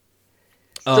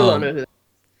 Still don't know who.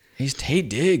 He's Tay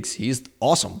Diggs. He's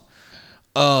awesome.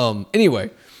 Anyway,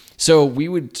 so we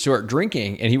would start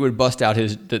drinking, and he would bust out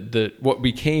the what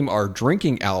became our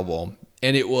drinking album,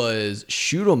 and it was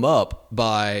 "Shoot 'Em Up"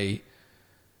 by,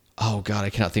 oh God, I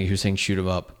cannot think of who sang "Shoot 'Em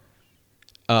Up."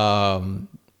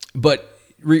 But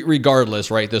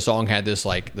regardless, right? The song had this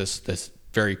like this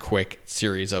very quick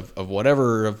series of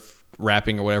whatever of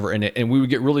rapping or whatever, and we would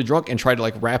get really drunk and try to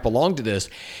like rap along to this,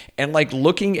 and like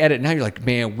looking at it now, you're like,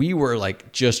 man, we were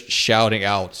like just shouting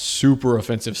out super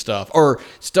offensive stuff, or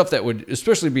stuff that would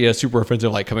especially be a super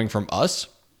offensive like coming from us.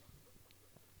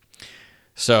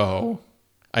 So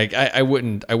I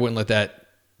wouldn't let that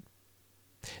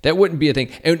wouldn't be a thing.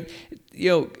 And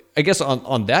I guess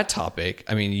on that topic,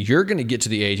 I mean, you're going to get to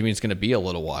the age, I mean, it's going to be a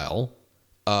little while,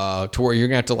 to where you're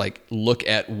going to have to like look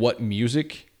at what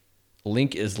music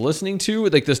Link is listening to,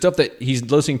 like the stuff that he's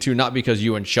listening to, not because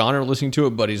you and Sean are listening to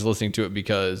it, but he's listening to it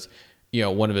because,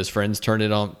 one of his friends turned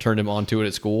him onto it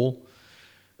at school.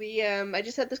 I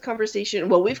just had this conversation.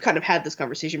 Well, we've kind of had this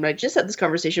conversation, but I just had this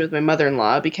conversation with my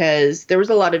mother-in-law because there was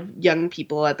a lot of young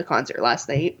people at the concert last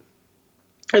night.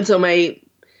 And so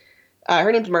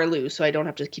her name's Marlou, so I don't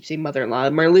have to keep saying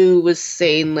mother-in-law. Marlou was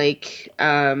saying like,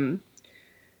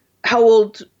 how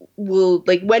old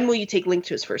when will you take Link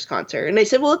to his first concert? And I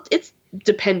said, well, it's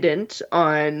dependent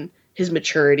on his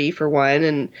maturity for one.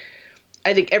 And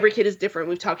I think every kid is different.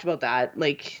 We've talked about that.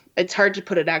 Like, it's hard to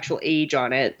put an actual age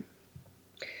on it.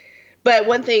 But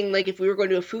one thing, like if we were going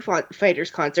to a Foo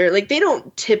Fighters concert, like they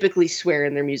don't typically swear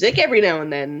in their music. Every now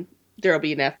and then there'll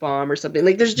be an F-bomb or something.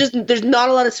 Like there's not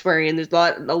a lot of swearing. There's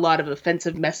a lot of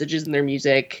offensive messages in their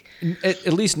music.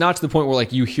 At least not to the point where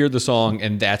like you hear the song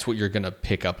and that's what you're going to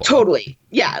pick up on. Totally.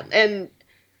 Yeah. And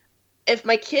if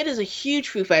my kid is a huge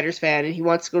Foo Fighters fan and he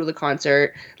wants to go to the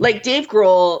concert, like Dave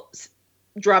Grohl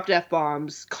dropped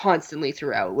F-bombs constantly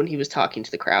throughout when he was talking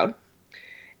to the crowd.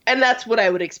 And that's what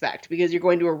I would expect, because you're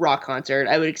going to a rock concert.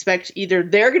 I would expect either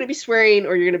they're going to be swearing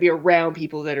or you're going to be around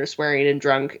people that are swearing and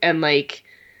drunk. And, like,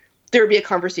 there would be a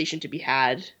conversation to be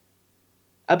had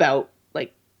about,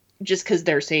 like, just because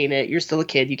they're saying it, you're still a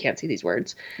kid, you can't say these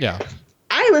words. Yeah.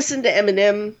 I listened to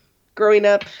Eminem growing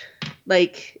up,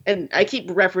 like, and I keep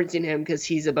referencing him because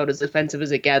he's about as offensive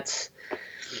as it gets.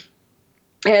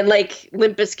 And, like,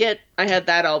 Limp Bizkit, I had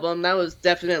that album. That was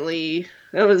definitely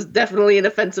an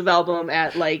offensive album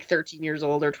at, like, 13 years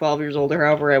old or 12 years old or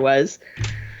however I was.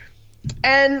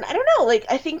 And I don't know, like,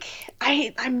 I think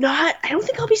I don't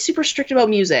think I'll be super strict about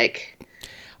music.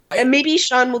 And maybe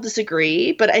Sean will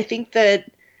disagree, but I think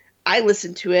that I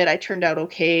listened to it. I turned out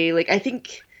okay. Like, I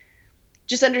think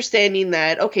just understanding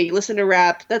that, okay, you listen to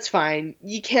rap, that's fine.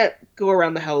 You can't go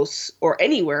around the house or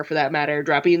anywhere for that matter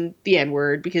dropping the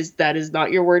N-word, because that is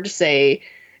not your word to say.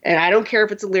 And I don't care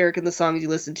if it's a lyric in the songs you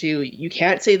listen to. You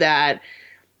can't say that.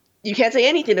 You can't say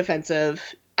anything offensive.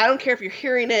 I don't care if you're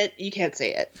hearing it. You can't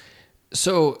say it.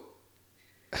 So,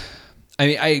 I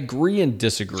mean, I agree and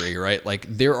disagree, right? Like,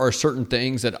 there are certain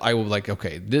things that I will like,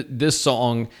 okay, this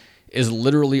song is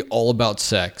literally all about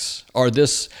sex. Or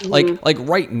this, like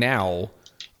right now,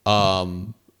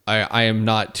 I am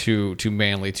not too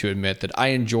manly to admit that I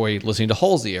enjoy listening to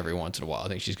Halsey every once in a while. I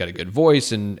think she's got a good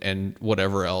voice and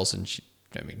whatever else, and she,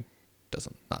 I mean,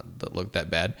 doesn't not look that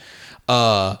bad.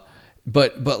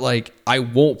 But like, I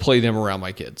won't play them around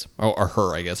my kids, or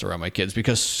her, I guess, around my kids,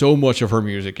 because so much of her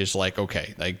music is like,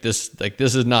 okay, this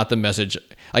is not the message.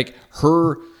 Like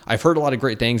her, I've heard a lot of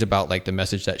great things about like the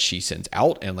message that she sends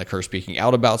out, and like her speaking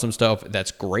out about some stuff.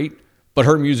 That's great, but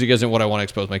her music isn't what I want to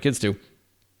expose my kids to.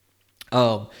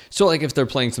 So like if they're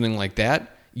playing something like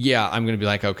that, yeah, I'm gonna be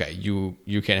like, okay, you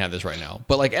can't have this right now.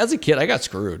 But like as a kid, I got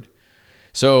screwed.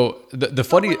 So the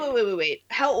funny. Wait.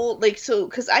 How old? Like, so,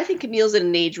 because I think Camille's at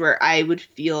an age where I would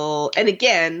feel, and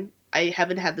again, I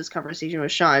haven't had this conversation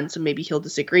with Sean, so maybe he'll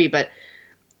disagree, but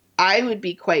I would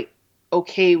be quite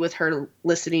okay with her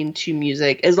listening to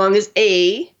music as long as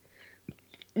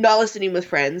not listening with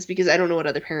friends, because I don't know what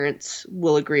other parents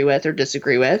will agree with or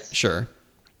disagree with. Sure.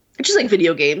 Just like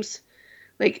video games.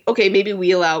 Like, okay, maybe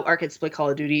we allow our kids to play Call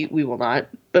of Duty. We will not,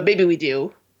 but maybe we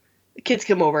do. The kids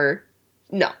come over.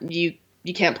 No, you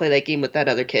can't play that game with that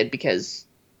other kid because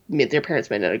their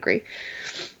parents might not agree.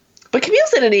 But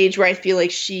Camille's at an age where I feel like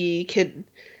she could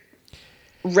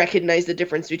recognize the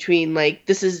difference between, like,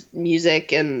 this is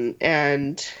music and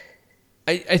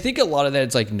I think a lot of that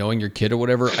is like knowing your kid or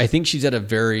whatever. I think she's at a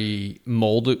very I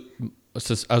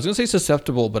was going to say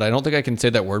susceptible, but I don't think I can say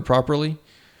that word properly.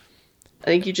 I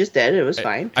think you just did. It was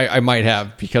fine. I might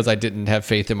have because I didn't have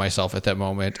faith in myself at that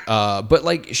moment. But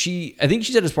like I think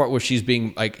she's at this part where she's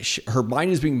being like, her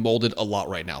mind is being molded a lot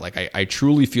right now. Like I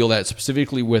truly feel that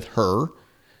specifically with her,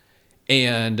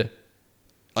 and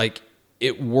like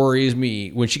it worries me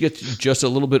when she gets just a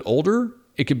little bit older.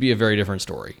 It could be a very different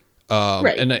story.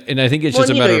 Right. And I think it's Well,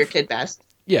 just a and you know matter your of, kid best.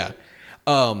 yeah.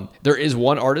 There is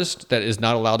one artist that is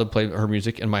not allowed to play her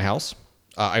music in my house.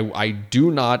 I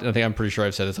do not, and I think I'm pretty sure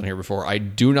I've said this on here before. I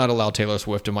do not allow Taylor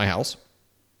Swift in my house.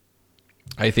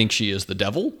 I think she is the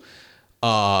devil,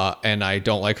 and I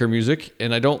don't like her music,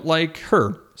 and I don't like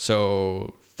her.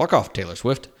 So fuck off, Taylor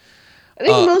Swift. I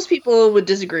think most people would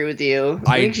disagree with you.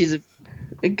 I think I she's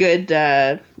a good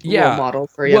role Yeah. model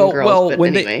for young girls. But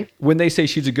when anyway, they say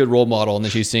she's a good role model and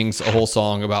then she sings a whole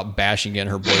song about bashing in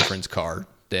her boyfriend's car,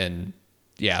 then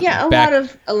yeah,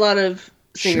 a lot of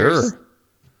singers sure.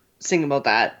 sing about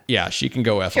that. Yeah, she can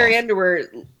go F Carrie off.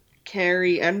 Underwood,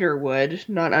 Carrie Underwood,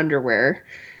 not underwear.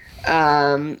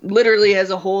 Literally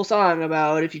has a whole song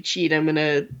about if you cheat, I'm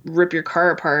gonna rip your car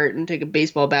apart and take a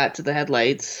baseball bat to the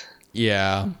headlights.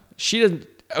 Yeah. She doesn't.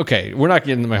 Okay, we're not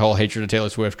getting into my whole hatred of Taylor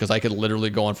Swift because I could literally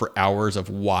go on for hours of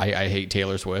why I hate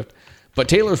Taylor Swift. But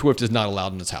Taylor Swift is not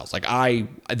allowed in this house. Like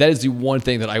that is the one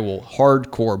thing that I will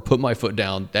hardcore put my foot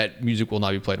down. That music will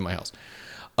not be played in my house.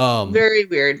 Very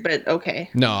weird, but okay.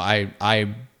 No,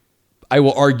 I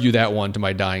will argue that one to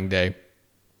my dying day.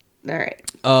 All right.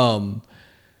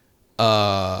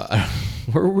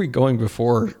 Where were we going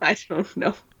before? I don't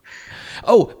know.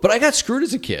 Oh, but I got screwed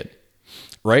as a kid,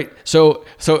 right? So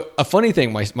a funny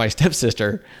thing, my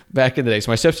stepsister back in the day,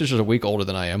 so my stepsister's a week older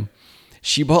than I am.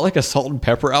 She bought like a Salt and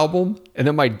Pepper album, and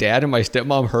then my dad and my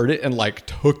stepmom heard it and like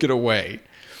took it away.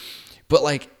 But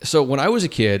like, so when I was a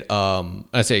kid,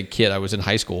 I say kid, I was in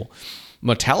high school,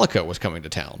 Metallica was coming to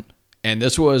town. And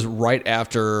this was right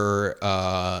after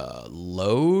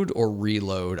Load or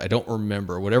Reload. I don't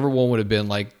remember. Whatever one would have been,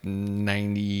 like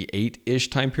 98-ish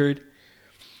time period.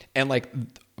 And like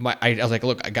I was like,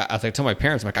 look, I was like, tell my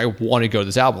parents, I'm like, I want to go to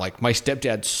this album. Like my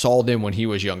stepdad saw them when he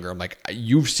was younger. I'm like,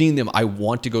 you've seen them. I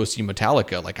want to go see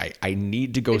Metallica. Like I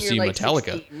need to go And you're see like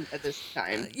Metallica. 16 at this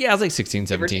time. Yeah, I was like 16,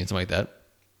 17, something like that.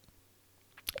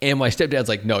 And my stepdad's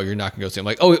like, no, you're not gonna go see him.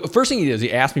 Like, oh, first thing he did is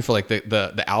he asked me for like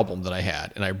the album that I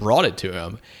had, and I brought it to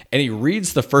him, and he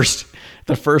reads the first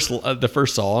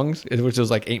songs, which was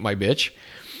like "Ain't My Bitch,"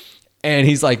 and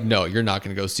he's like, no, you're not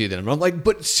gonna go see them. And I'm like,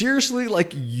 but seriously,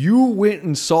 like you went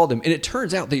and saw them, and it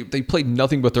turns out they played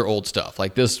nothing but their old stuff.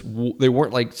 Like this, they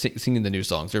weren't like singing the new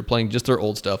songs; they're playing just their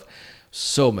old stuff.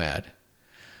 So mad.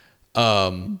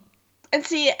 And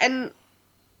see, and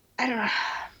I don't know.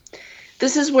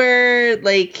 This is where,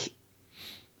 like,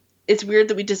 it's weird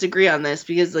that we disagree on this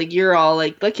because, like, you're all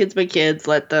like, let kids be kids,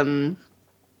 let them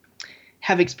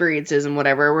have experiences and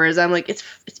whatever. Whereas I'm like,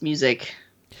 it's music.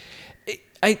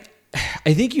 I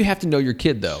think you have to know your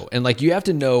kid though, and like you have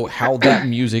to know how that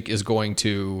music is going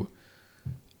to,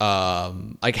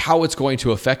 like how it's going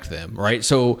to affect them, right?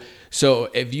 So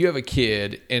if you have a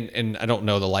kid, and I don't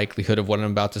know the likelihood of what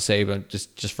I'm about to say, but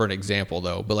just for an example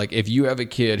though, but like if you have a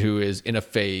kid who is in a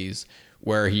phase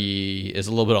where he is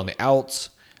a little bit on the outs,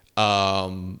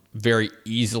 very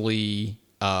easily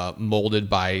molded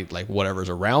by like whatever's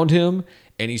around him,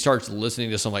 and he starts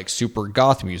listening to some like super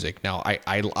goth music. Now,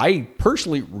 I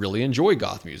personally really enjoy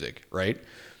goth music, right?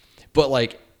 But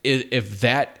like if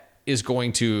that is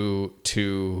going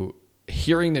to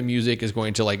hearing the music is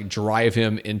going to like drive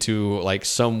him into like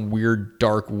some weird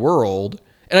dark world.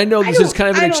 And I know this is kind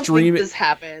of an extreme. I don't think this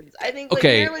happens. I think like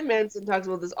Okay. Marilyn Manson talks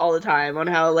about this all the time on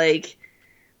how like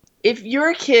if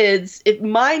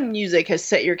my music has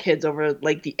set your kids over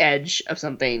like the edge of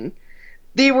something,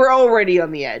 they were already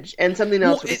on the edge, and something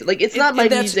else was like it's not my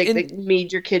music that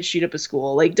made your kid shoot up a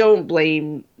school. Like don't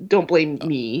blame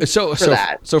me for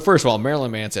that. So first of all, Marilyn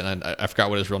Manson, and I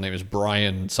forgot what his real name is,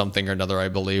 Brian something or another, I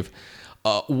believe.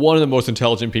 One of the most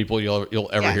intelligent people you'll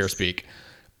ever hear speak.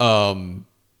 Boy,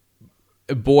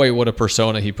 what a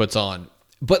persona he puts on.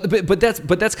 But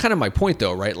that's kind of my point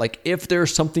though, right? Like if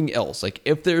there's something else, like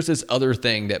if there's this other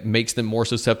thing that makes them more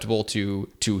susceptible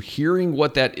to hearing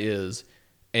what that is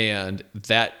and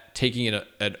that taking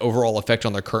an overall effect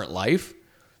on their current life,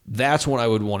 that's when I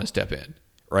would want to step in,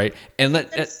 right? And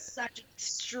that's such an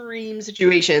extreme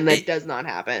situation that does not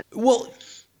happen. Well,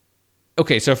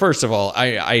 okay, so first of all,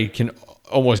 I can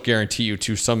almost guarantee you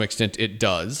to some extent it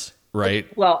does, right?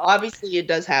 Well, obviously it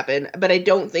does happen, but I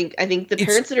think the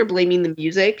parents that are blaming the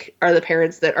music are the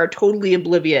parents that are totally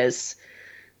oblivious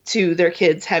to their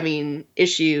kids having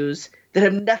issues that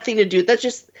have nothing to do. That's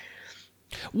just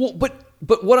well,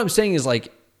 but what I'm saying is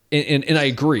like And I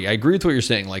agree. I agree with what you're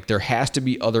saying. Like there has to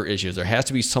be other issues. There has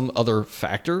to be some other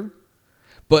factor.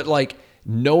 But like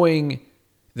knowing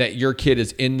that your kid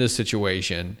is in this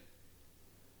situation,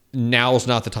 now's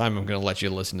not the time I'm going to let you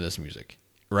listen to this music,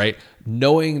 right?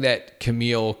 Knowing that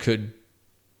Camille could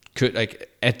like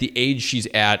at the age she's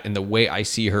at and the way I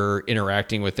see her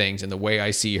interacting with things and the way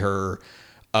I see her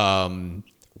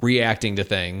reacting to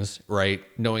things, right?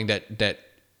 Knowing that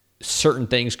certain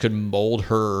things could mold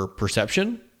her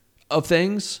perception of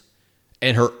things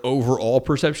and her overall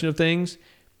perception of things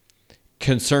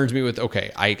concerns me with,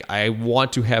 okay, I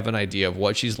want to have an idea of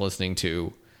what she's listening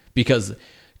to because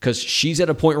she's at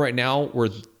a point right now where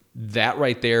that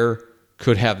right there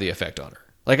could have the effect on her.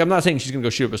 Like, I'm not saying she's going to go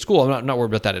shoot up a school. I'm not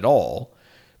worried about that at all.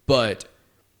 But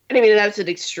And I mean, that's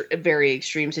a very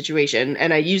extreme situation.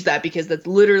 And I use that because that's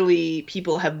literally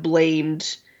people have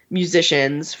blamed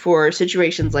musicians for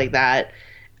situations like that.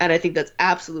 And I think that's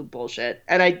absolute bullshit.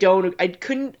 And I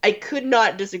could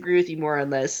not disagree with you more on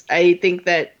this. I think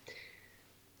that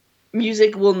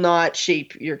music will not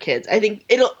shape your kids. I think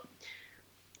it'll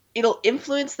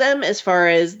influence them as far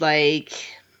as like,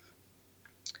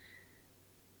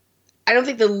 I don't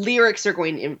think the lyrics are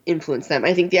going to influence them.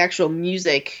 I think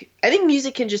music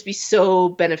can just be so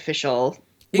beneficial,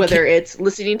 whether it's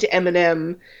listening to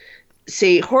Eminem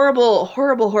say horrible,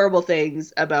 horrible, horrible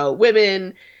things about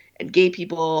women and gay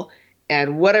people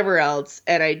and whatever else.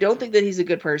 And I don't think that he's a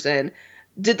good person.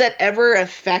 Did that ever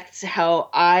affect how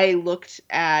I looked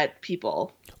at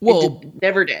people? Well,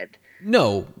 never did.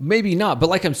 No, maybe not. But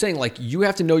like I'm saying, like you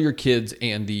have to know your kids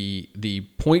and the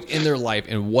point in their life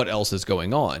and what else is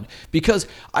going on. Because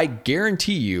I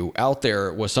guarantee you out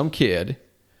there was some kid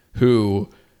who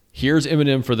hears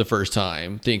Eminem for the first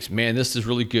time, thinks, man, this is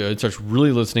really good, starts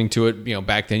really listening to it. You know,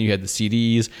 back then you had the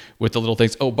CDs with the little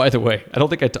things. Oh, by the way, I don't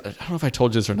know if I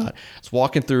told you this or not. I was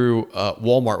walking through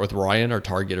Walmart with Ryan or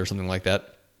Target or something like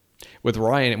that with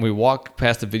Ryan, and we walked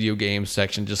past the video game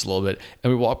section just a little bit,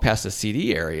 and we walked past the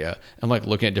CD area. I'm like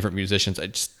looking at different musicians, I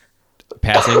just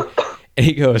passing, and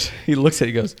he looks at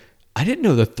it, he goes, I didn't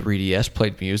know the 3DS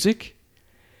played music.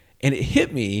 And it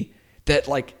hit me that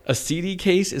like a CD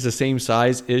case is the same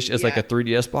size ish as like a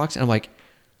 3DS box, and I'm like,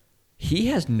 he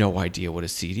has no idea what a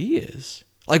CD is.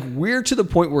 Like we're to the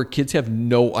point where kids have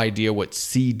no idea what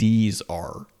CDs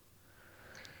are.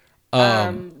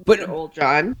 But old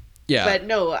John. Yeah. But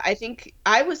no, I think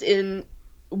I was in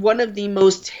one of the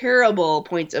most terrible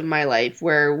points of my life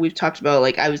where we've talked about,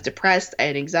 like, I was depressed, I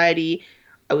had anxiety,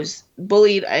 I was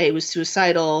bullied, I was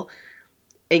suicidal,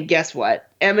 and guess what?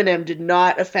 Eminem did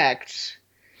not affect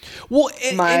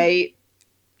my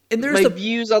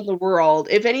views on the world.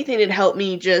 If anything, it helped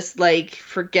me just, like,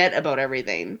 forget about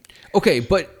everything. Okay,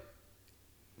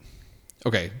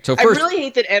 so first, I really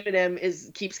hate that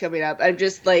Eminem keeps coming up. I'm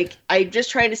just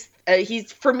trying to.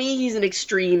 He's an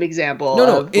extreme example.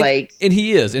 And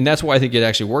he is, and that's why I think it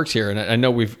actually works here. And I know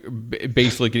we've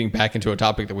basically getting back into a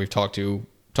topic that we've talked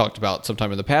about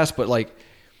sometime in the past, but like,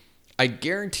 I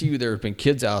guarantee you there have been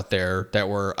kids out there that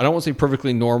were, I don't want to say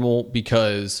perfectly normal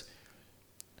because,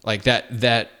 like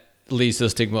that leads to the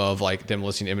stigma of like them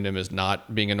listening to Eminem as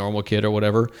not being a normal kid or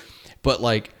whatever, but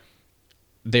like.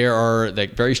 They are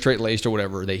like very straight-laced or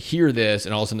whatever. They hear this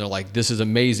and all of a sudden they're like, this is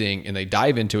amazing. And they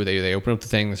dive into it. They open up the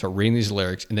thing, they start reading these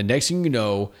lyrics. And the next thing you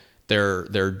know,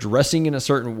 they're dressing in a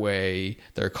certain way.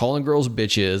 They're calling girls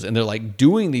bitches and they're like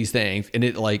doing these things. And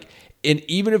and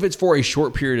even if it's for a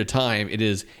short period of time, it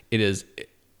is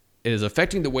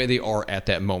affecting the way they are at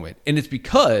that moment. And it's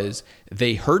because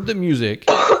they heard the music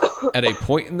at a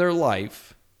point in their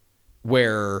life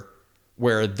where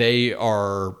they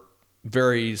are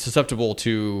very susceptible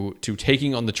to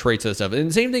taking on the traits of that stuff. And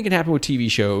the same thing can happen with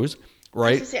TV shows,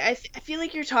 right? I feel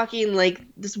like you're talking like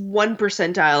this 1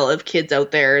 percentile of kids out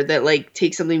there that like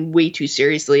take something way too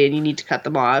seriously and you need to cut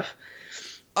them off.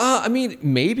 I mean,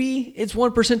 maybe it's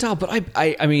 1 percentile, but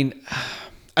I mean,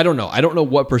 I don't know. I don't know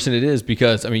what percent it is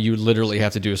because, I mean, you literally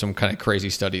have to do some kind of crazy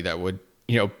study that would,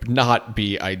 not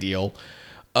be ideal.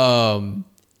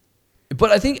 But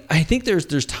I think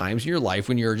there's times in your life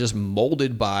when you're just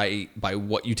molded by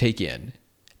what you take in,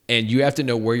 and you have to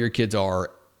know where your kids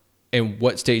are and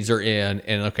what stage they're in.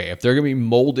 And okay, if they're gonna be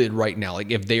molded right now,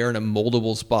 like if they are in a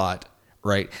moldable spot,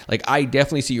 right? Like I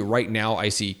definitely see right now, I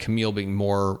see Camille being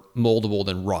more moldable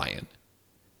than Ryan,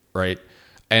 right?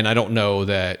 And I don't know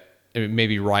that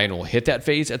maybe Ryan will hit that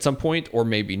phase at some point, or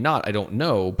maybe not. I don't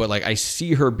know, but like I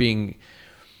see her being.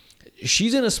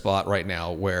 She's in a spot right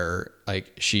now where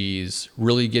like she's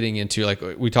really getting into, like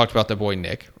we talked about the boy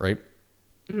Nick, right?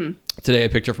 Mm-hmm. Today I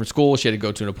picked her from school. She had to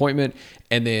go to an appointment,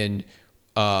 and then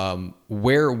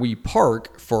where we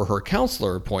park for her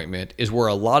counselor appointment is where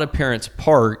a lot of parents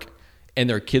park, and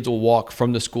their kids will walk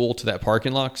from the school to that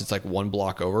parking lot 'cause it's like one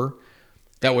block over.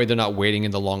 That way they're not waiting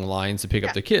in the long lines to pick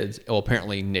up the kids. Well,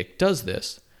 apparently Nick does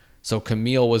this. So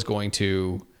Camille was going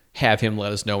to have him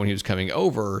let us know when he was coming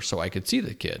over so I could see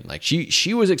the kid. Like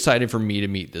she was excited for me to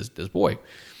meet this boy.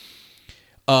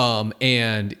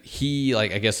 And he,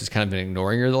 like, I guess has kind of been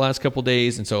ignoring her the last couple of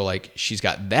days. And so like, she's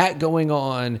got that going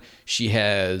on. She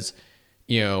has,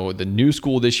 the new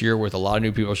school this year with a lot of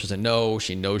new people. She doesn't know.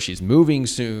 She knows she's moving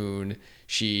soon.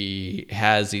 She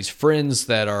has these friends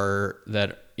that are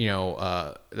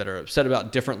upset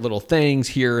about different little things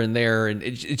here and there. And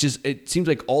it seems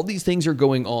like all these things are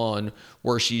going on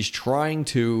where she's trying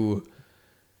to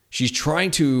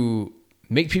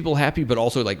make people happy, but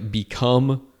also like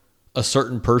become a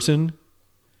certain person.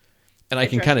 And I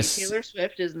can kind of Taylor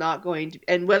Swift is not going to,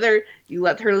 and whether you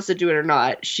let her listen to it or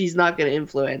not, she's not going to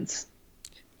influence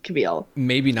Camille.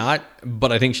 Maybe not,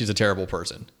 but I think she's a terrible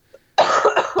person.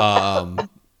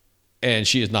 And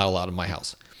she is not allowed in my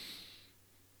house.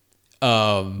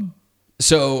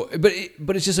 So,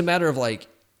 but it's just a matter of like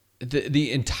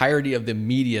the entirety of the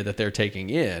media that they're taking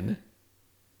in,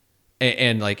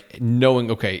 and like knowing,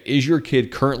 okay, is your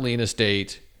kid currently in a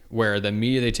state where the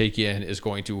media they take in is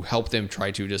going to help them try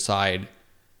to decide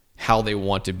how they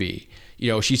want to be.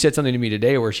 She said something to me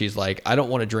today where she's like, I don't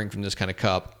want to drink from this kind of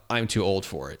cup. I'm too old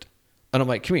for it. And I'm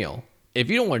like, Camille, if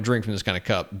you don't want to drink from this kind of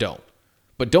cup, don't.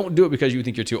 But don't do it because you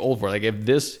think you're too old for it. Like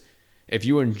if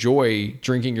you enjoy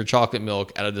drinking your chocolate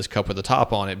milk out of this cup with a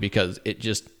top on it because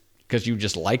you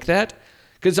just like that,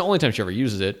 because it's the only time she ever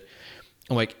uses it.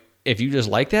 I'm like, if you just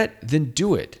like that, then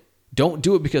do it. Don't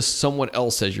do it because someone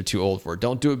else says you're too old for it.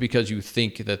 Don't do it because you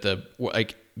think that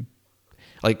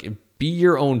be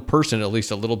your own person at least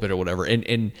a little bit or whatever.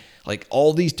 And like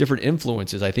all these different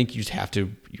influences, I think you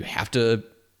have to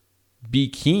be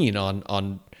keen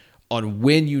on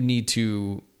when you need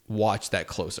to watch that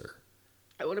closer.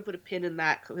 I want to put a pin in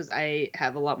that because I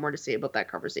have a lot more to say about that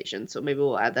conversation. So maybe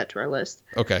we'll add that to our list.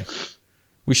 Okay.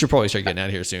 We should probably start getting out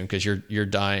of here soon because you're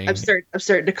dying. I'm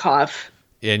starting to cough.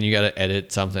 And you got to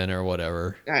edit something or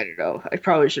whatever. I don't know. I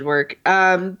probably should work.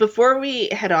 Before we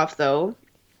head off, though,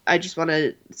 I just want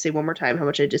to say one more time how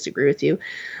much I disagree with you.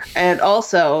 And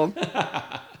also,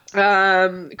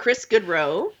 Chris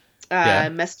Goodrow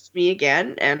messaged me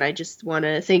again, and I just want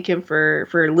to thank him for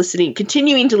listening,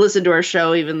 continuing to listen to our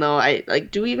show, even though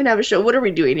do we even have a show? What are we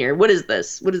doing here? What is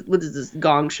this? What is this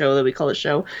gong show that we call a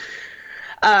show?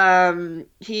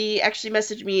 He actually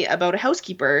messaged me about a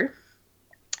housekeeper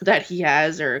that he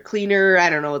has, or a cleaner. I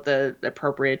don't know what the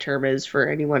appropriate term is for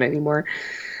anyone anymore.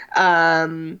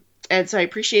 And so I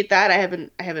appreciate that. I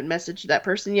haven't messaged that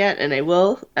person yet, and I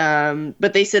will.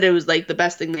 But they said it was like the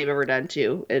best thing they've ever done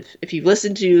too. If you've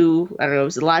listened to, I don't know, it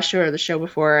was the last show or the show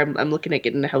before, I'm looking at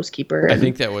getting a housekeeper. I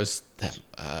think that was,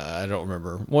 I don't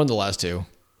remember, one of the last two.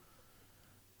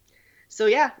 So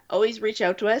yeah, always reach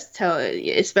out to us.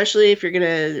 Especially if you're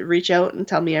gonna reach out and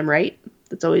tell me I'm right.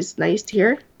 That's always nice to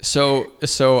hear.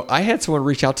 So I had someone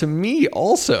reach out to me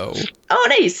also. Oh,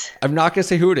 nice. I'm not gonna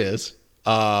say who it is.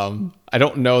 I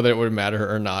don't know that it would matter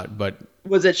or not, but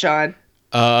was it Sean?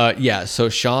 Yeah. So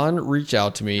Sean reached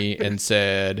out to me and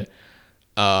said,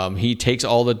 he takes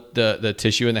all the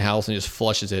tissue in the house and just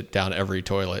flushes it down every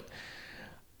toilet.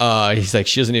 He's like,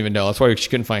 she doesn't even know. That's why she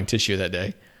couldn't find tissue that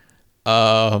day.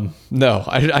 No,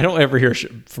 I don't ever hear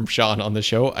from Sean on the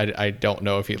show. I don't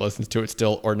know if he listens to it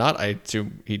still or not. I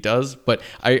assume he does, but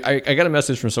I got a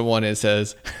message from someone and it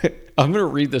says, I'm going to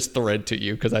read this thread to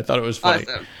you because I thought it was funny.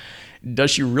 Awesome.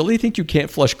 Does she really think you can't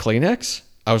flush Kleenex?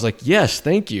 I was like, yes,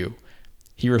 thank you.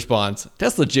 He responds,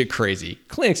 that's legit crazy.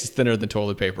 Kleenex is thinner than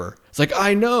toilet paper. It's like,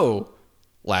 I know.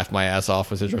 Laughed my ass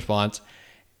off was his response.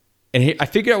 And I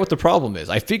figured out what the problem is.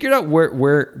 I figured out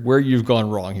where you've gone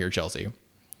wrong here, Chelsea.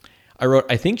 I wrote,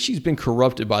 I think she's been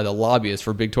corrupted by the lobbyists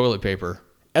for big toilet paper.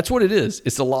 That's what it is.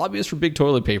 It's the lobbyists for big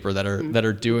toilet paper that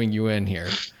are doing you in here.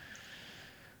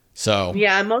 So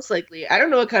yeah, most likely. I don't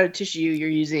know what kind of tissue you're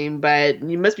using, but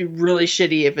you must be really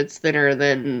shitty if it's thinner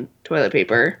than toilet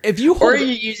paper. Or you're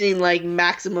using like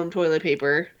maximum toilet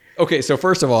paper. Okay, so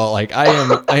first of all, like I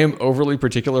am overly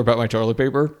particular about my toilet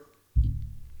paper.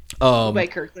 By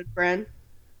Kirkland brand.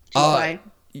 Why?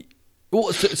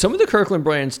 Well, some of the Kirkland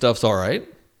brand stuff's all right.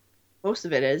 Most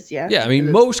of it is, yeah. Yeah, I mean,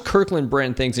 most Kirkland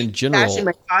brand things in general. Actually,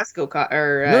 my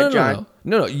Costco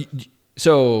No.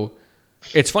 So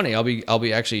it's funny. I'll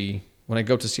be actually, when I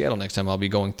go to Seattle next time, I'll be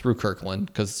going through Kirkland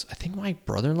because I think my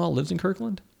brother-in-law lives in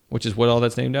Kirkland, which is what all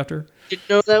that's named after. Didn't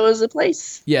know that was a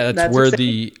place. Yeah, that's where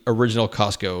the original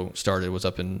Costco started. Was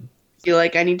up in feel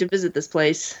like I need to visit this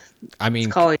place. I It's mean,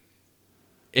 calling.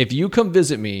 if you come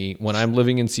visit me when I'm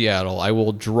living in Seattle, I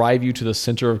will drive you to the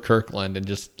center of Kirkland and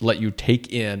just let you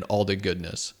take in all the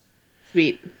goodness.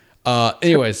 Sweet.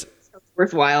 Anyways, Sounds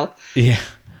worthwhile. yeah.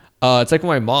 It's like when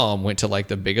my mom went to like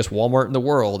the biggest Walmart in the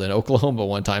world in Oklahoma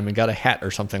one time and got a hat or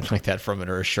something like that from it,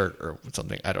 or a shirt or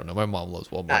something. I don't know. My mom loves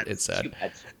Walmart. It's That's sad. too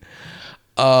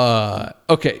bad.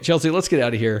 Okay, Chelsea, let's get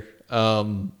out of here.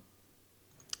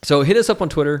 So hit us up on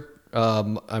Twitter.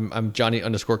 I'm Johnny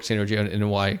underscore casino,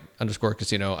 JNY underscore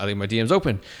casino. I leave my DMs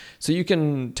open. So you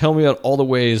can tell me about all the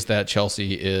ways that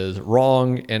Chelsea is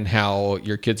wrong and how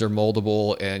your kids are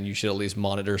moldable and you should at least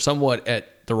monitor somewhat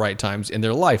at the right times in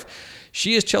their life.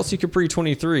 She is Chelsea Capri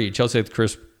 23, Chelsea with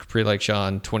Chris Capri like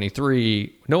Sean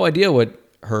 23. No idea what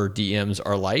her DMs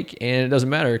are like, and it doesn't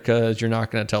matter because you're not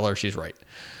going to tell her she's right.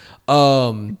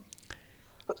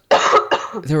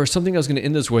 There was something I was going to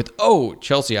end this with. Oh,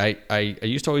 Chelsea, I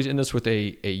used to always end this with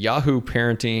a Yahoo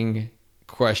parenting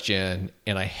question,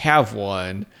 and I have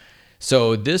one.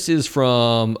 So this is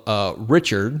from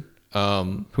Richard,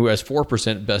 who has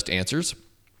 4% best answers,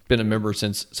 been a member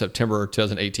since September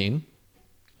 2018.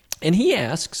 And he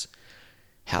asks,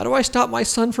 how do I stop my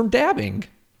son from dabbing?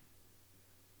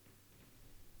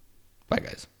 Bye,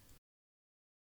 guys.